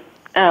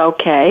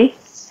 Okay.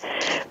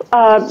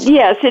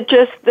 Yes, it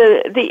just,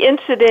 the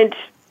incident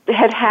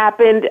had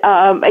happened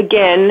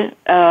again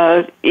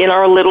in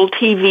our little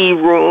TV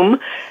room.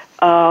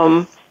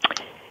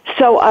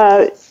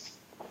 So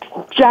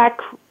Jack,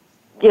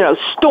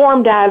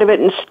 stormed out of it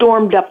and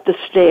stormed up the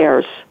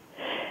stairs.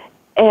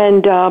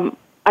 And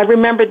I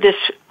remember this.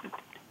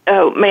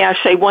 May I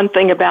say one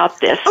thing about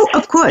this? Oh,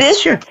 of course,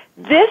 sure.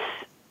 This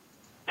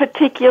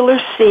particular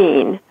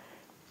scene,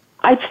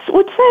 I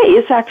would say,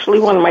 is actually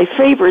one of my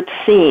favorite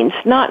scenes,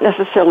 not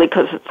necessarily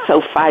because it's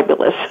so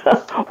fabulous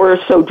or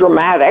so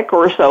dramatic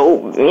or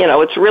so,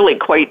 it's really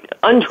quite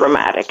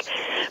undramatic.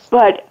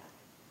 But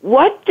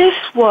what this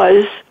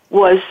was,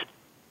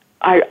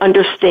 I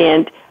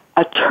understand,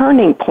 a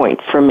turning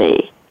point for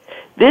me.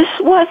 This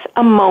was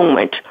a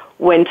moment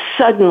when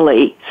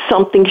suddenly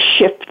something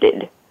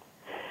shifted.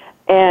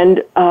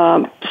 And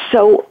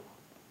so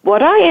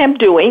what I am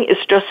doing is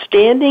just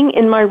standing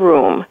in my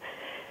room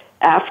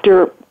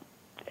after,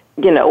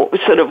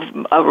 sort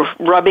of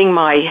rubbing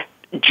my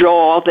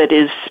jaw that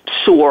is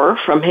sore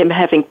from him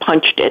having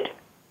punched it.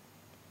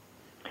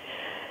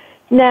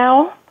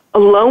 Now,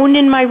 alone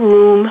in my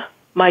room,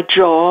 my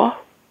jaw,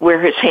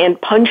 where his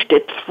hand punched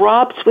it,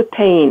 throbs with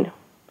pain.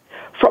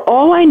 For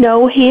all I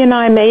know, he and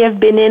I may have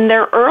been in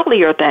there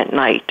earlier that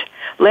night,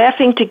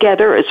 laughing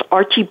together as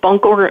Archie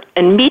Bunker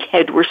and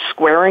Meathead were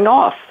squaring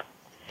off.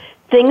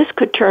 Things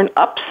could turn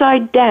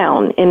upside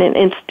down in an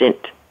instant.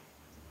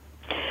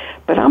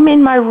 But I'm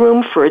in my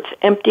room for its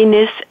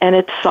emptiness and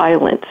its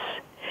silence,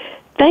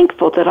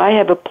 thankful that I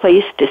have a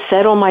place to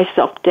settle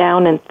myself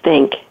down and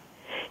think.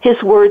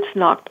 His words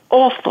knocked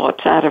all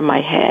thoughts out of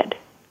my head.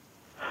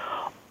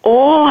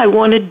 All I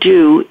want to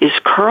do is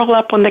curl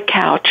up on the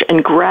couch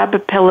and grab a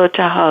pillow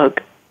to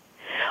hug.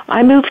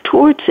 I move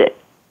towards it,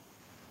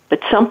 but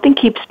something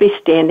keeps me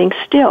standing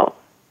still.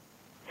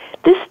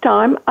 This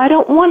time, I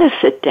don't want to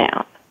sit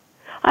down.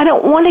 I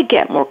don't want to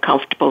get more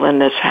comfortable in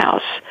this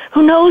house.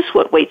 Who knows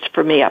what waits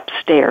for me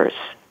upstairs?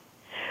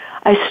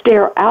 I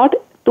stare out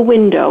the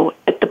window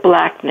at the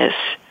blackness.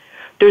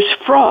 There's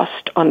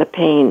frost on the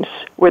panes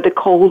where the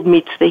cold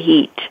meets the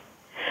heat.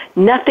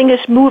 Nothing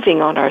is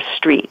moving on our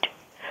street.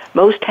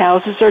 Most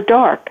houses are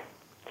dark.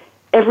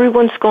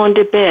 Everyone's gone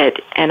to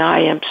bed, and I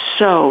am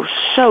so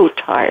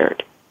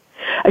tired.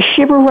 A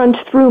shiver runs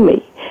through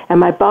me, and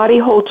my body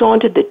holds on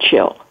to the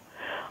chill.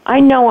 I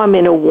know I'm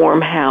in a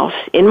warm house,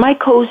 in my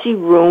cozy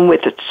room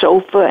with its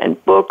sofa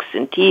and books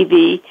and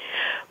TV,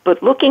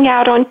 but looking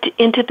out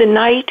into the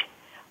night,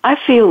 I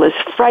feel as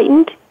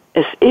frightened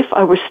as if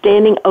I were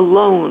standing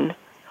alone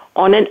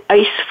on an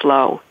ice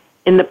floe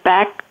in the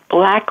black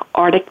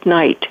Arctic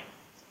night.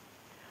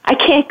 I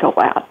can't go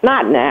out,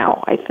 not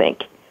now, I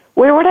think.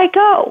 Where would I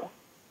go?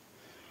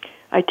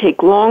 I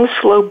take long,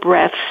 slow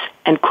breaths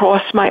and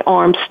cross my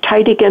arms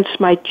tight against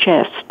my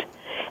chest,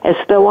 as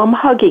though I'm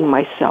hugging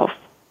myself.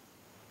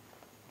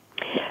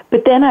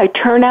 But then I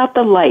turn out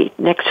the light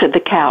next to the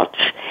couch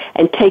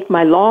and take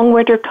my long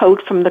winter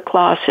coat from the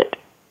closet.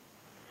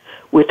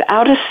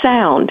 Without a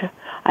sound,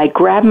 I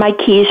grab my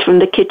keys from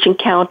the kitchen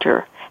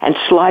counter and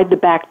slide the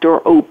back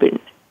door open,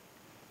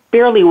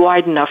 barely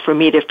wide enough for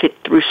me to fit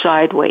through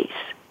sideways.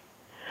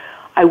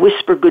 I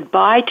whisper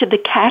goodbye to the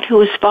cat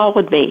who has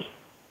followed me.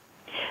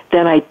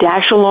 Then I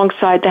dash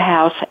alongside the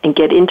house and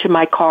get into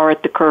my car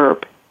at the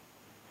curb.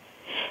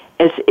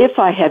 As if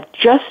I have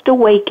just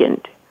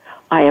awakened,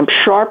 I am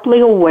sharply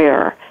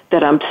aware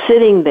that I'm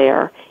sitting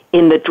there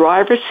in the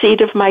driver's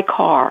seat of my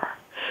car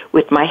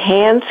with my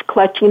hands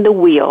clutching the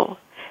wheel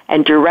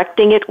and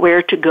directing it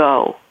where to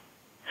go.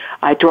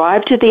 I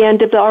drive to the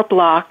end of our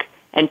block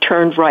and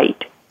turn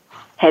right,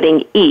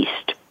 heading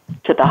east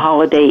to the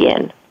Holiday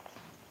Inn.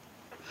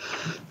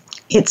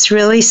 It's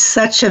really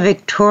such a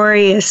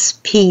victorious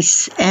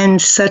piece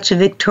and such a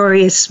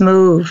victorious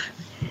move.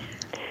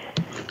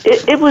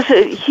 It was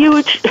a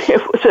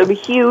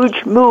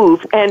huge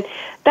move, and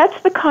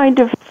that's the kind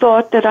of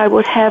thought that I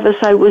would have as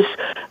I was,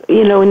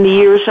 in the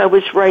years I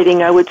was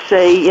writing. I would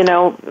say,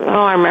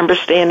 I remember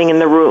standing in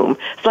the room.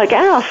 It's like,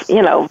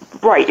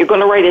 right, you're going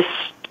to write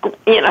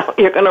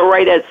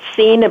a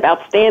scene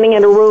about standing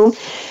in a room,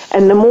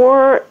 and the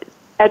more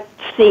that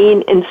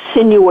scene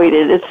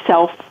insinuated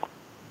itself,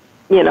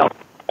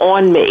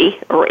 on me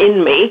or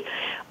in me,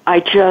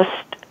 I just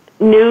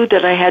knew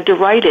that I had to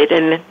write it,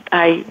 and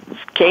I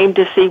came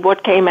to see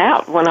what came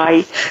out when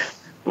I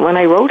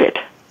wrote it.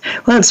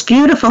 Well, it's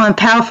beautiful and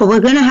powerful. We're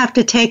going to have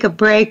to take a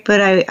break,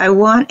 but I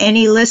want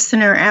any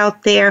listener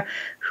out there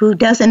who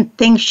doesn't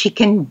think she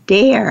can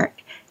dare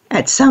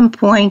at some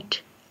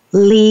point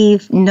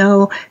leave.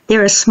 No,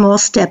 there are small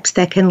steps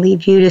that can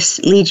lead you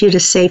to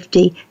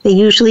safety. They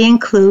usually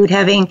include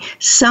having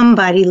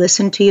somebody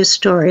listen to your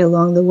story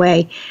along the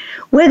way.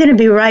 We're going to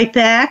be right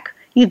back.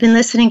 You've been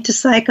listening to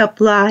Psych Up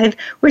Live.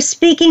 We're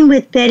speaking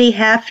with Betty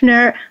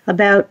Hafner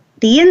about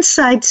the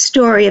inside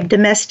story of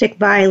domestic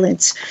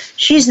violence.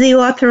 She's the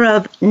author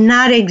of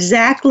Not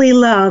Exactly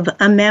Love,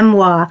 a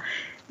memoir.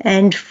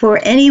 And for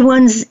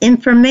anyone's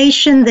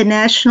information, the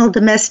National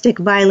Domestic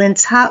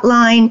Violence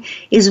Hotline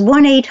is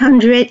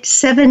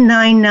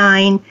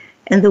 1-800-799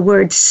 and the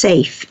word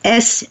SAFE,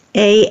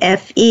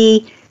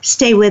 S-A-F-E.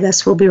 Stay with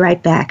us. We'll be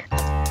right back.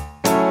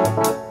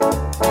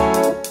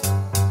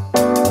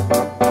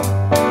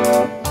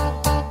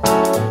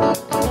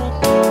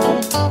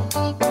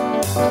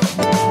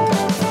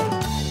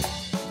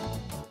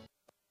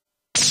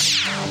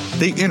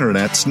 The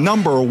Internet's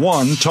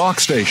 #1 talk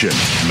station.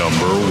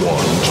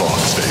 #1 talk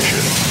station.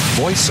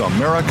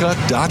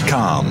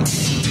 VoiceAmerica.com.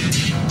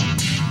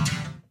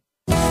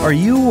 Are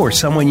you or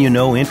someone you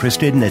know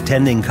interested in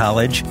attending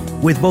college?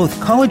 With both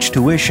college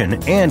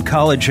tuition and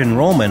college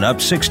enrollment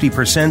up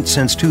 60%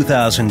 since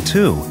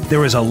 2002,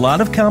 there is a lot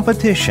of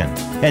competition,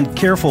 and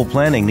careful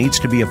planning needs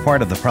to be a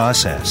part of the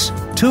process.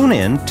 Tune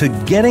in to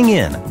Getting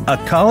In, a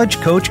college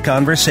coach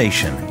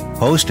conversation,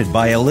 hosted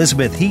by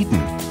Elizabeth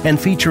Heaton and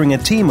featuring a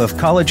team of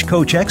college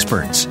coach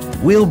experts.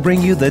 We'll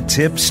bring you the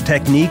tips,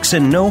 techniques,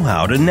 and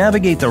know-how to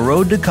navigate the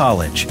road to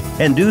college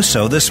and do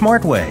so the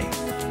smart way.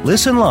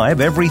 Listen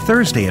live every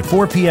Thursday at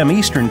 4 p.m.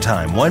 Eastern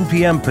Time, 1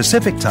 p.m.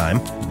 Pacific Time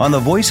on the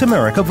Voice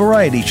America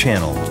Variety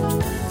Channel.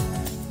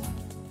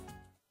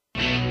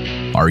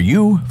 Are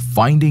you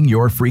finding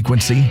your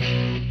frequency?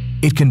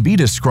 It can be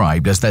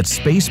described as that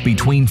space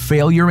between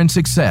failure and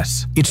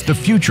success. It's the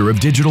future of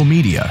digital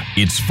media.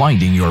 It's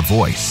finding your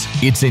voice.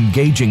 It's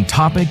engaging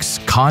topics,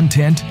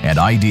 content, and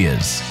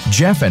ideas.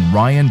 Jeff and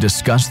Ryan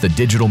discuss the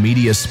digital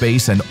media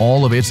space and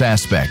all of its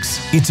aspects.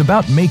 It's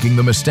about making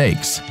the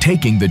mistakes,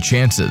 taking the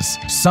chances,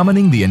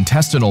 summoning the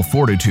intestinal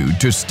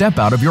fortitude to step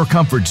out of your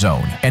comfort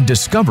zone, and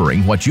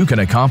discovering what you can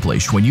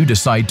accomplish when you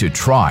decide to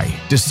try,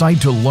 decide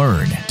to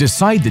learn,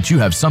 decide that you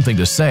have something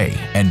to say,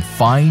 and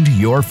find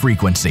your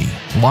frequency.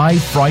 Live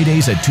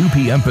Fridays at 2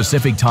 p.m.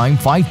 Pacific Time,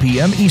 5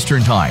 p.m.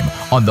 Eastern Time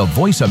on the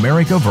Voice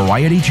America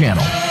Variety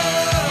Channel.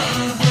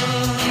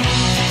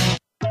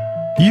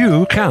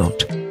 You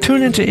count.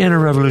 Tune into Inner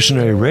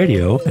Revolutionary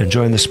Radio and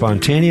join the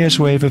spontaneous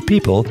wave of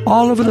people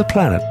all over the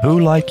planet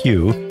who, like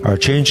you, are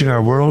changing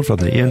our world from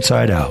the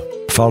inside out.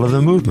 Follow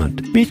the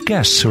movement. Meet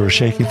guests who are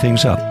shaking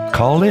things up.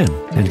 Call in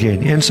and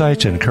gain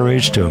insights and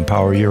courage to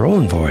empower your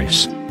own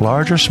voice.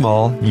 Large or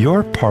small,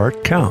 your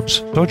part counts.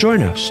 So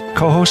join us.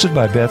 Co-hosted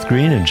by Beth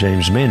Green and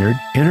James Maynard,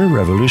 Inner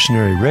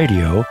Revolutionary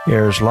Radio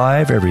airs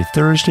live every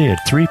Thursday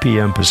at 3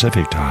 p.m.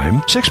 Pacific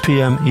Time, 6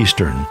 p.m.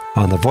 Eastern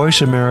on the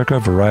Voice America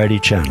Variety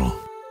Channel.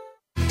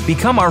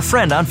 Become our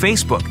friend on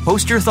Facebook.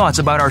 Post your thoughts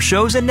about our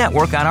shows and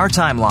network on our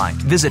timeline.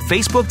 Visit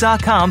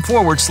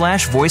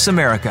facebook.com/Voice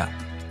America.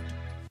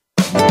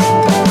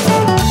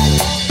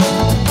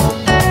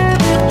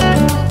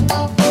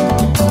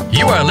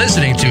 You are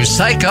listening to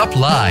Psych Up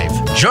Live.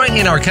 Join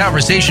in our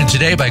conversation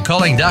today by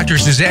calling Dr.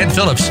 Suzanne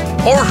Phillips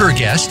or her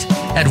guest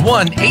at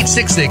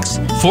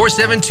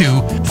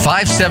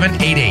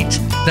 1-866-472-5788.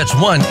 That's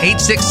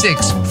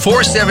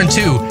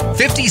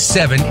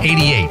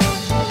 1-866-472-5788.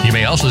 You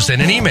may also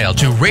send an email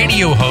to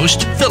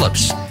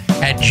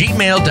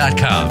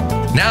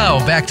radiohostphillips@gmail.com. Now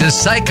back to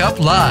Psych Up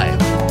Live.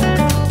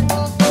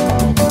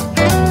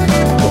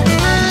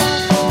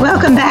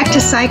 Welcome back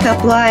to Psych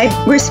Up Live.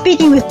 We're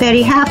speaking with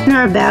Betty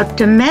Hafner about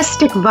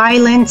domestic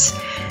violence,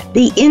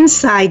 the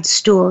inside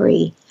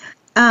story.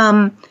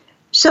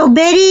 So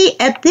Betty,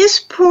 at this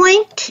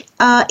point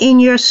in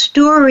your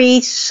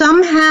story,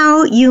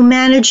 somehow you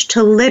managed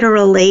to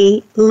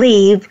literally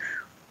leave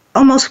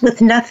almost with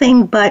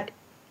nothing but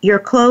your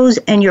clothes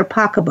and your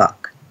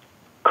pocketbook.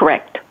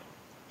 Correct.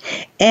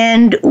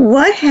 And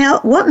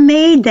what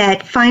made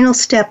that final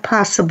step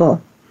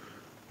possible?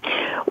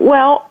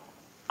 Well,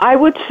 I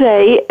would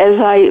say, as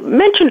I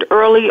mentioned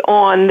early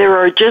on, there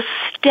are just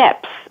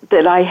steps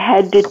that I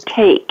had to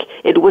take.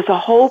 It was a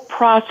whole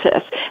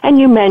process, and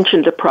you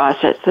mentioned the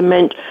process.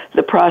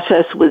 The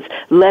process was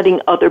letting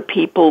other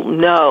people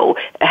know,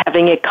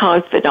 having a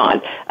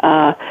confidant,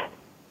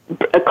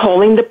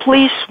 calling the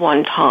police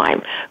one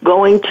time,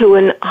 going to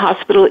a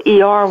hospital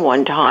ER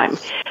one time,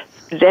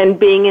 then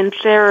being in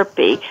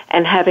therapy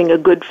and having a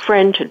good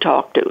friend to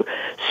talk to.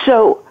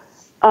 So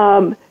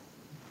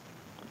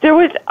there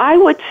was, I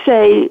would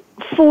say,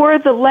 for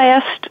the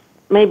last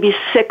maybe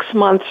 6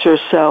 months or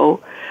so,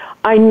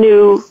 I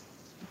knew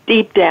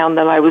deep down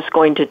that I was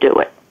going to do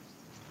it.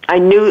 I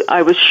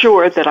was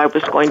sure that I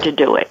was going to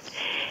do it.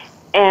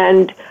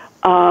 And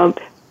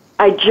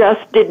I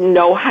just didn't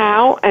know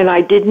how, and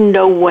I didn't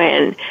know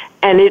when.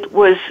 And it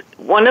was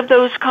one of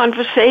those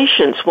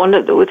conversations,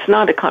 it's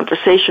not a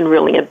conversation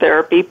really in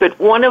therapy, but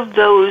one of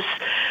those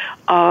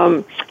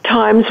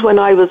times when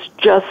I was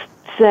just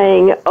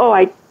saying,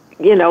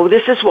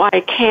 this is why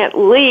I can't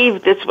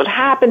leave, this would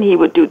happen, he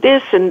would do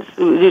this and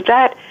do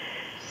that.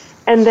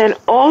 And then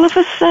all of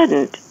a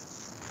sudden,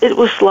 it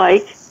was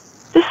like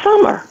the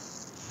summer.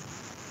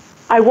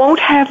 I won't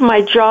have my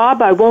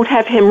job. I won't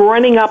have him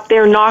running up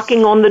there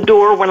knocking on the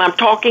door when I'm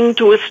talking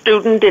to a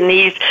student and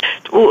he's,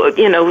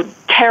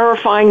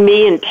 terrifying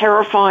me and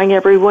terrifying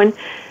everyone.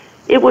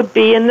 It would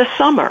be in the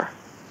summer.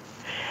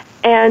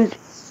 And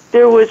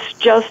there was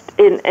just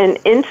an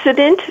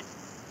incident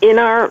in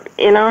our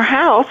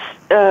house,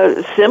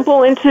 a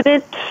simple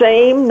incident,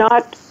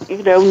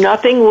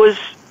 nothing was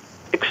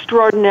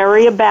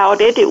extraordinary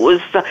about it. It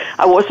was,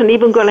 I wasn't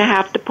even going to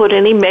have to put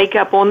any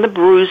makeup on the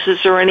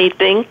bruises or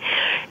anything.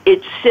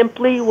 It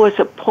simply was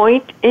a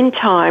point in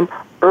time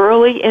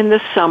early in the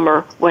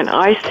summer when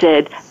I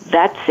said,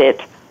 that's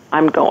it,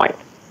 I'm going.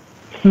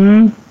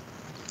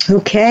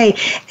 Okay.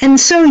 And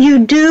so you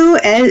do,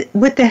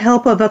 with the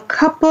help of a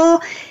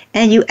couple,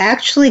 and you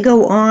actually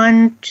go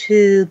on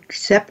to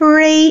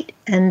separate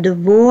and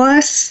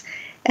divorce.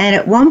 And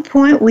at one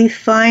point we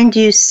find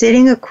you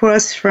sitting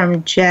across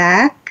from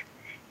Jack.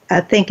 I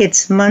think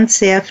it's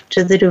months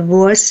after the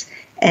divorce,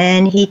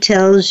 and he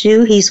tells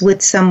you he's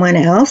with someone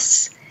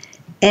else.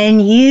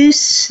 And you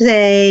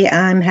say,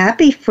 I'm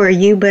happy for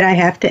you, but I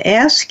have to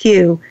ask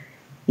you,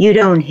 you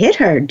don't hit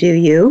her, do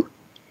you?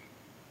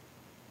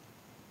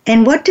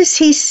 And what does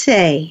he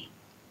say?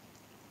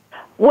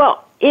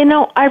 Well,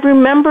 I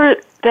remember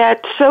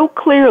that so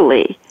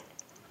clearly,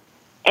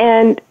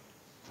 and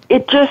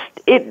it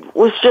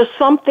was just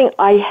something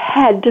I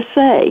had to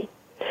say.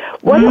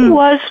 What it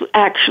was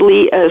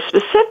actually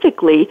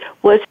specifically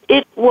was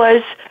I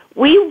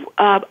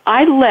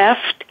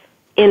left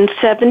in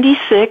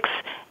 1976,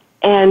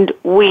 and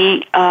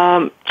we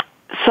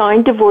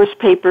signed divorce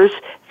papers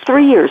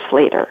 3 years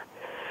later.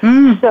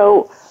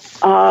 So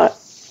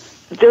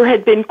there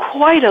had been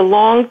quite a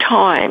long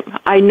time.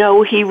 I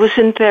know he was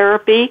in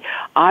therapy.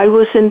 I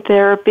was in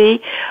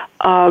therapy.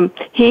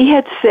 He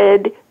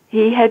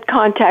had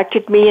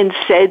contacted me and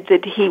said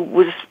that he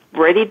was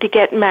ready to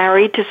get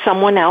married to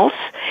someone else.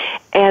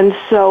 And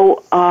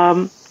so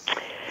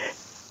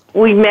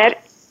we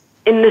met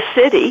in the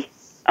city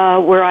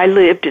where I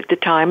lived at the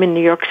time in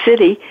New York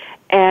City,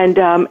 and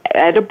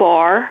at a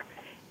bar,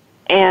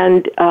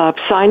 and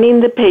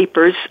signing the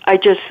papers. I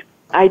just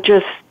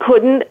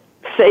couldn't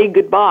say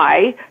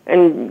goodbye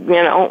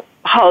and,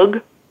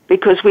 hug,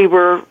 because we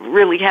were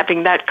really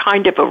having that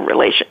kind of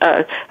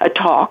a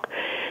talk,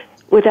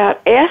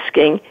 without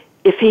asking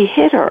if he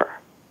hit her.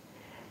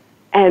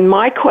 And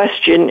my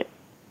question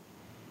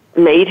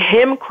made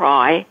him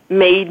cry,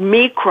 made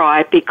me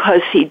cry,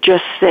 because he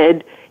just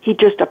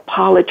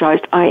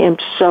apologized. I am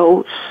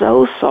so,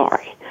 so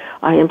sorry.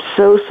 I am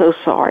so, so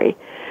sorry.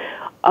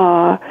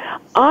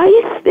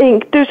 I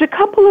think there's a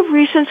couple of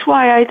reasons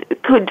why I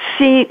could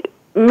see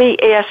me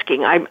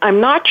asking. I'm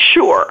not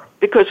sure,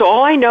 because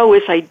all I know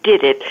is I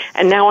did it,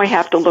 and now I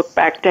have to look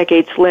back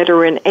decades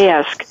later and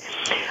ask.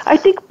 I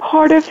think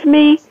part of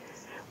me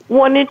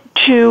wanted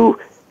to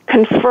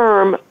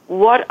confirm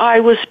what I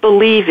was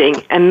believing,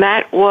 and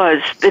that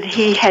was that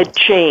he had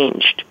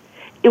changed.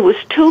 It was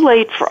too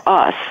late for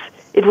us.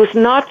 It was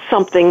not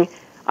something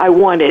I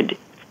wanted.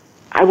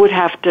 I would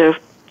have to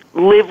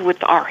live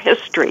with our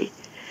history.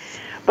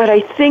 But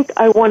I think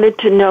I wanted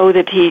to know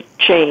that he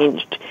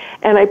changed.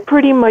 And I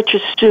pretty much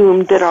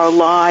assumed that our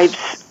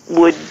lives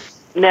would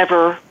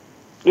never,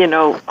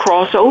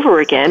 cross over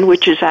again,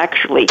 which is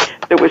actually,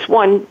 there was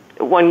one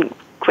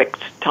quick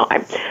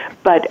time.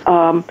 But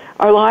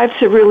our lives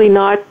have really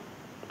not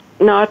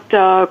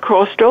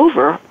crossed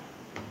over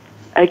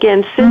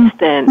again since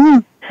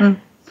then.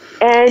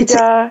 And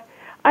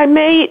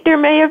there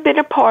may have been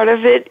a part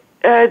of it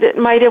that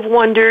might have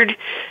wondered,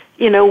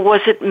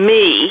 was it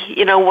me?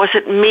 Was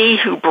it me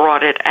who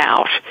brought it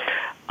out?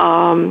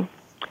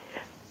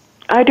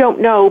 I don't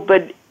know,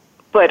 but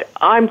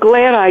I'm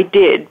glad I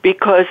did,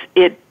 because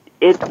it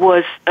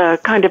was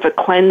kind of a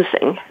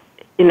cleansing,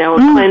 a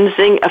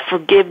cleansing, a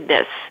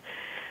forgiveness.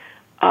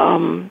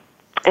 And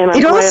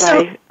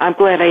I'm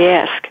glad I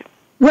asked.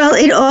 Well,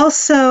 it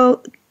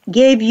also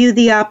gave you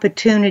the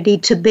opportunity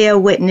to bear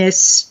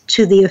witness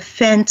to the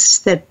offense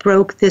that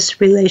broke this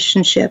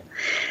relationship.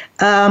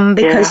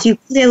 Because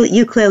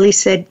you clearly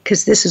said,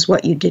 because this is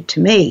what you did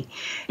to me.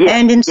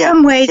 And in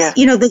some ways,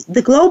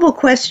 the global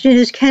question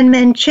is, can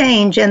men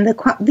change? And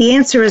the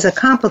answer is a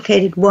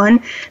complicated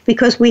one,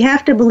 because we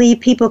have to believe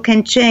people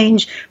can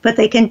change, but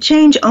they can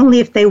change only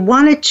if they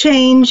want to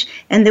change,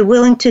 and they're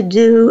willing to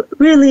do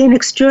really an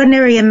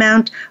extraordinary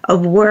amount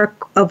of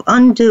work, of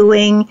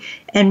undoing,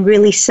 and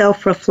really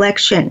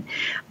self-reflection.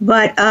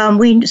 But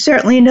we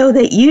certainly know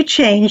that you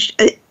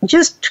changed.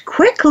 Just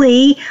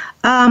quickly,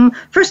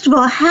 first of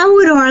all, how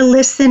would our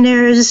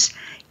listeners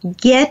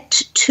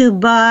get to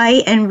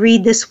buy and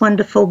read this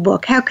wonderful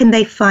book? How can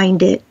they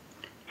find it?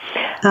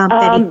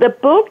 The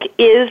book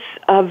is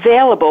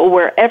available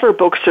wherever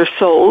books are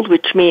sold,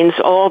 which means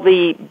all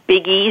the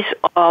biggies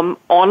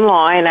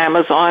online,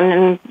 Amazon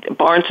and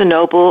Barnes &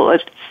 Noble,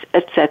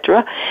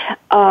 etc.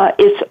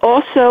 It's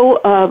also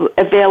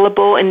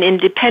available in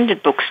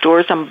independent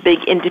bookstores. I'm a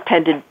big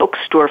independent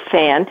bookstore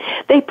fan.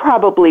 They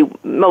probably,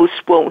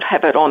 most won't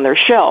have it on their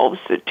shelves.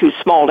 They're too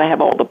small to have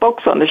all the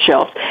books on the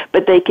shelves,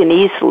 but they can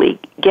easily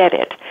get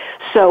it.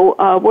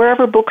 So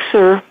wherever books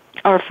are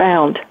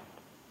found.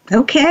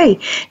 Okay.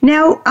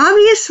 Now,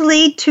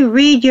 obviously, to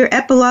read your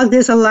epilogue,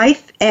 there's a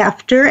life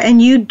after,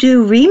 and you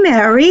do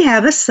remarry,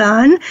 have a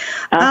son.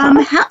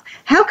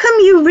 How come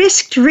you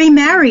risked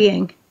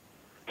remarrying?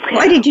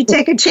 Why did you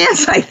take a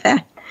chance like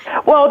that?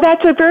 Well,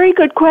 that's a very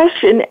good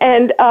question,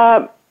 and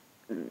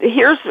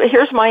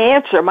here's my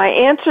answer. My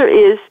answer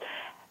is,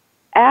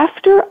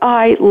 after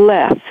I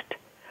left,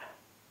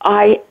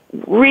 I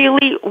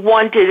really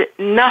wanted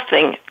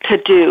nothing to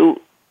do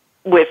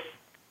with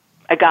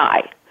a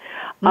guy.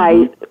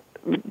 I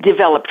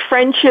developed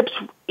friendships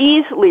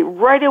easily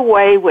right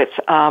away with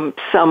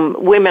some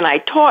women I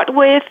taught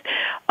with.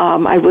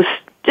 I was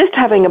just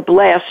having a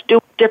blast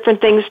doing different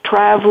things,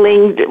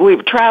 traveling. We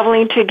were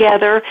traveling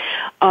together.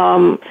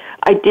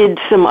 I did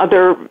some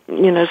other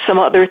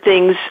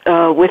things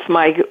with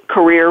my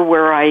career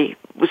where I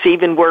was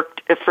even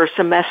worked for a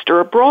semester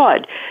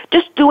abroad,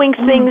 just doing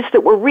things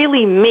that were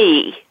really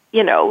me.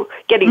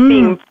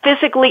 Being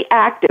physically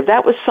active.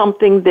 That was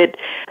something that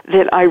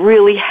I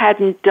really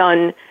hadn't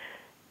done,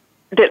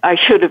 that I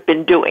should have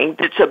been doing.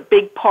 It's a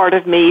big part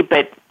of me,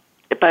 but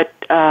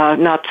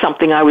not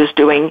something I was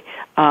doing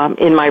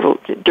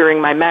during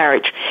my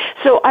marriage.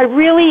 So I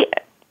really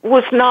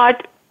was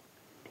not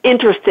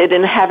interested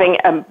in having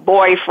a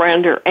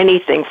boyfriend or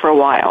anything for a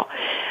while.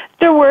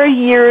 There were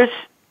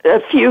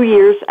a few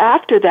years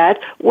after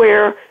that,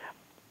 where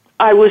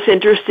I was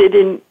interested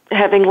in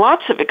having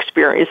lots of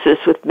experiences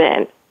with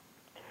men,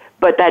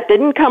 but that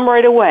didn't come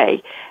right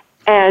away.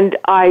 And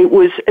I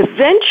was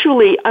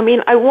eventually,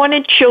 I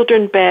wanted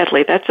children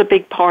badly. That's a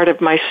big part of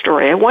my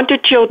story. I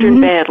wanted children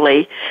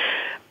badly,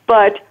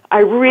 but I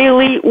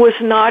really was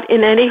not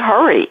in any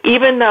hurry.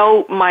 Even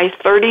though my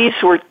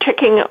 30s were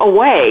ticking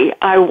away,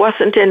 I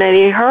wasn't in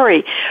any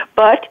hurry.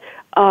 But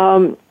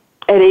at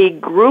a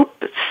group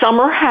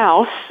summer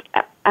house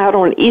out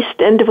on East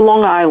End of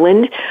Long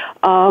Island,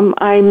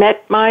 I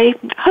met my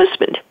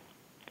husband.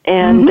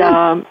 And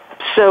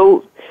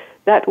so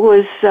that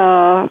was...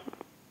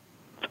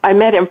 I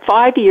met him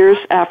 5 years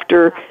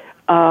after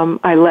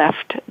I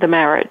left the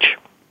marriage.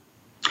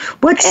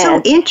 What's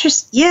so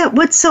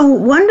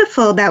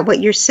wonderful about what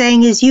you're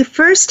saying is you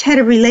first had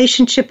a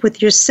relationship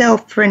with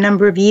yourself for a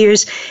number of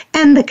years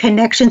and the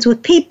connections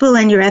with people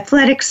and your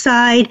athletic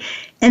side,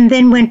 and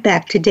then went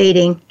back to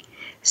dating.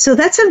 So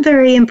that's a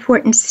very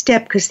important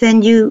step, because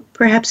then you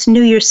perhaps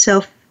knew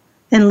yourself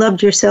and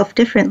loved yourself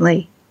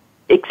differently.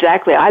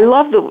 Exactly. I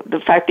love the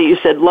fact that you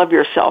said love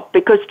yourself,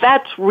 because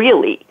that's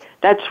really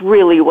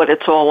what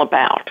it's all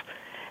about.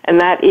 And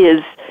that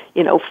is,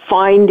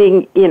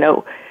 finding,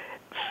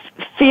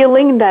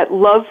 feeling that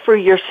love for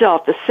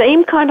yourself, the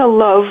same kind of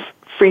love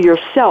for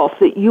yourself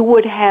that you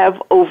would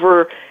have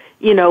over,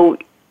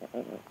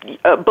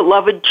 a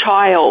beloved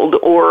child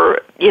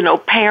or,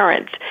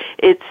 parents.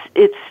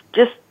 It's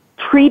just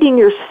treating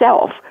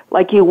yourself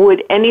like you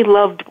would any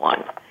loved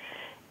one.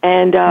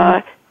 And,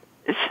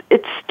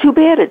 it's too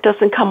bad it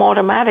doesn't come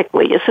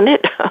automatically, isn't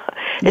it?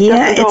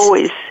 Doesn't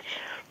always.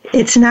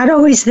 It's not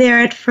always there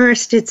at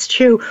first, it's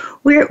true.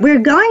 We're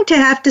going to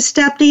have to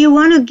stop. Do you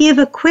want to give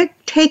a quick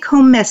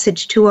take-home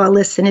message to our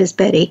listeners,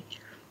 Betty?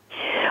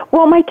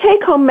 Well, my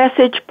take-home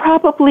message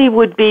probably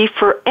would be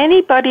for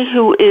anybody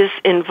who is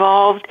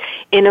involved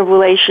in a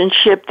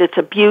relationship that's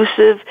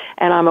abusive,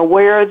 and I'm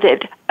aware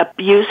that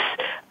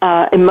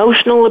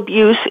emotional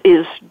abuse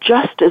is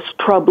just as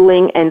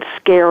troubling and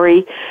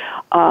scary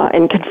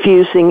and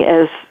confusing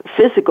as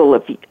physical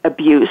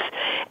abuse.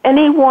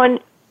 Anyone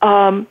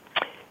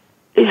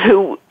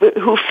who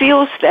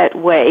feels that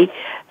way,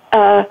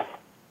 that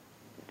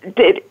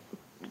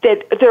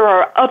there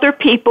are other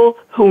people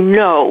who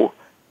know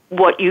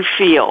what you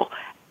feel,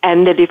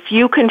 and that if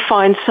you can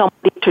find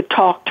somebody to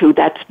talk to,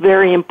 that's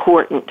very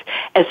important.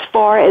 As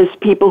far as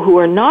people who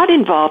are not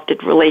involved in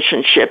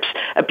relationships,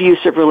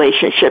 abusive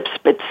relationships,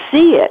 but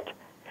see it,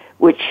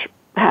 which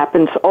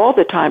happens all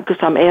the time because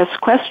I'm asked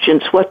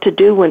questions, what to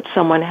do when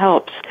someone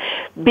helps.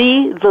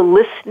 Be the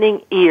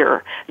listening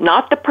ear,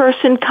 not the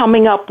person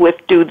coming up with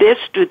do this,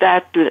 do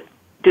that, do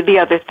the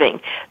other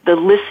thing. The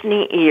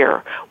listening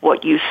ear.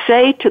 What you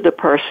say to the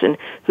person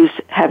who's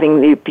having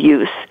the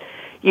abuse,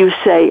 you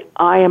say,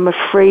 I am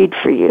afraid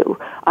for you.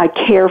 I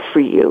care for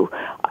you.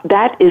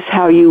 That is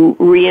how you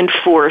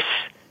reinforce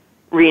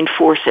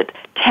it.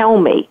 Tell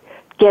me.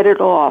 Get it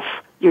off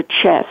your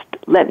chest.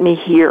 Let me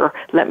hear.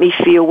 Let me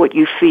feel what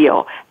you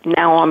feel.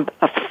 Now I'm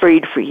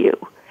afraid for you,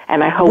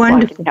 and I hope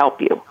I can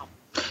help you.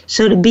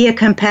 So to be a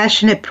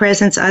compassionate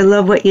presence, I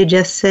love what you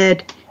just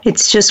said.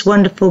 It's just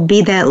wonderful.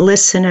 Be that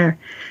listener.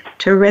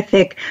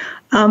 Terrific.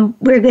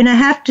 We're going to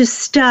have to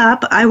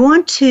stop. I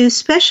want to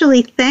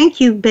especially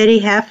thank you, Betty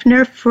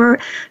Hafner, for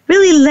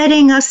really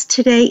letting us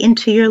today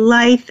into your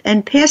life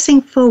and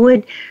passing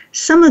forward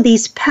some of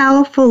these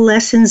powerful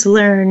lessons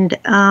learned.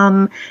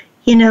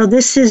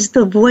 This is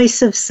the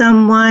voice of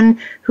someone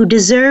who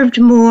deserved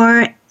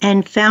more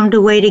and found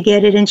a way to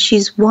get it, and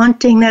she's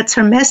wanting, that's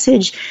her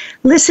message.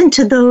 Listen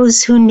to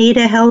those who need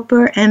a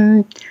helper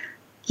and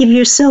give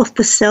yourself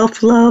the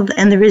self-love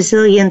and the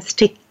resilience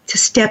to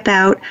step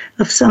out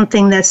of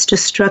something that's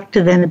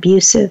destructive and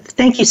abusive.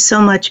 Thank you so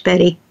much,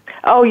 Betty.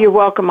 Oh, you're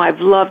welcome. I've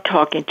loved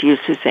talking to you,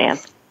 Suzanne.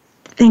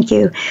 Thank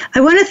you.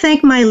 I want to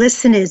thank my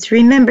listeners.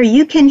 Remember,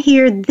 you can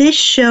hear this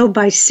show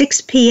by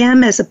 6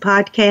 p.m. as a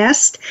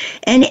podcast,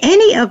 and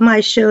any of my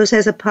shows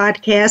as a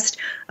podcast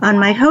on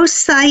my host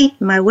site,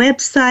 my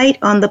website,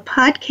 on the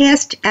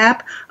podcast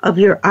app of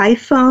your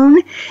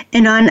iPhone,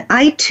 and on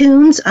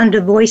iTunes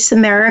under Voice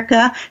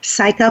America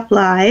Psych Up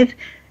Live.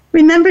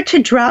 Remember to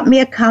drop me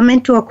a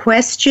comment or a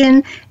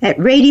question at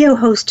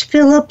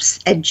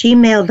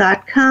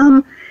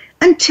radiohostphillips@gmail.com.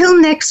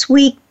 Until next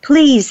week,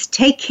 please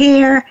take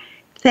care.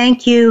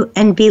 Thank you,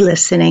 and be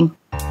listening.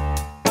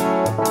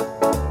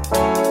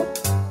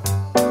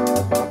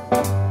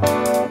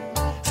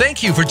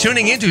 Thank you for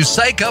tuning in to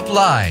Psych Up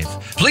Live.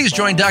 Please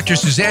join Dr.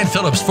 Suzanne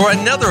Phillips for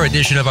another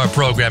edition of our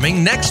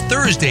programming next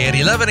Thursday at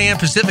 11 a.m.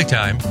 Pacific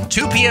Time,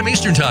 2 p.m.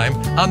 Eastern Time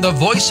on the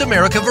Voice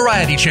America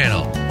Variety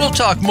Channel. We'll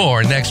talk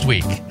more next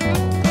week.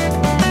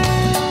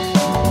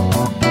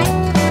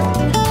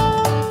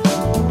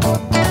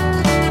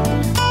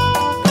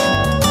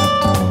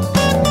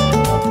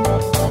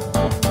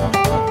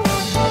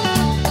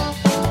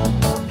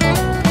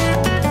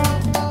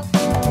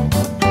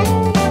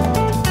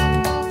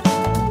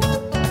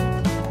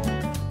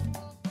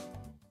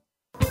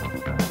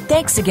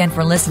 Thanks Thanks again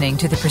for listening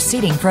to the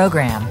preceding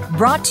program,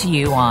 brought to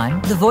you on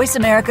the Voice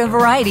America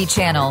Variety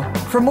Channel.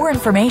 For more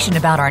information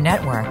about our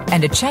network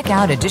and to check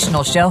out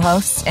additional show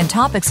hosts and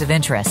topics of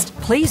interest,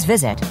 please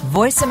visit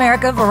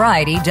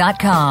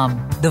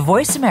voiceamericavariety.com. The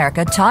Voice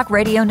America Talk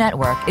Radio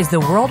Network is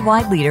the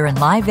worldwide leader in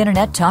live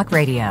Internet talk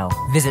radio.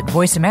 Visit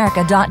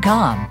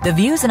voiceamerica.com. The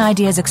views and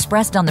ideas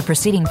expressed on the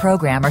preceding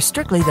program are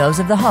strictly those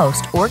of the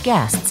host or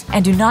guests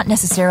and do not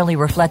necessarily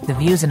reflect the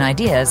views and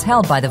ideas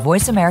held by the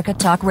Voice America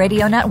Talk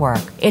Radio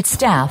Network, its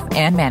staff,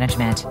 and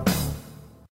management.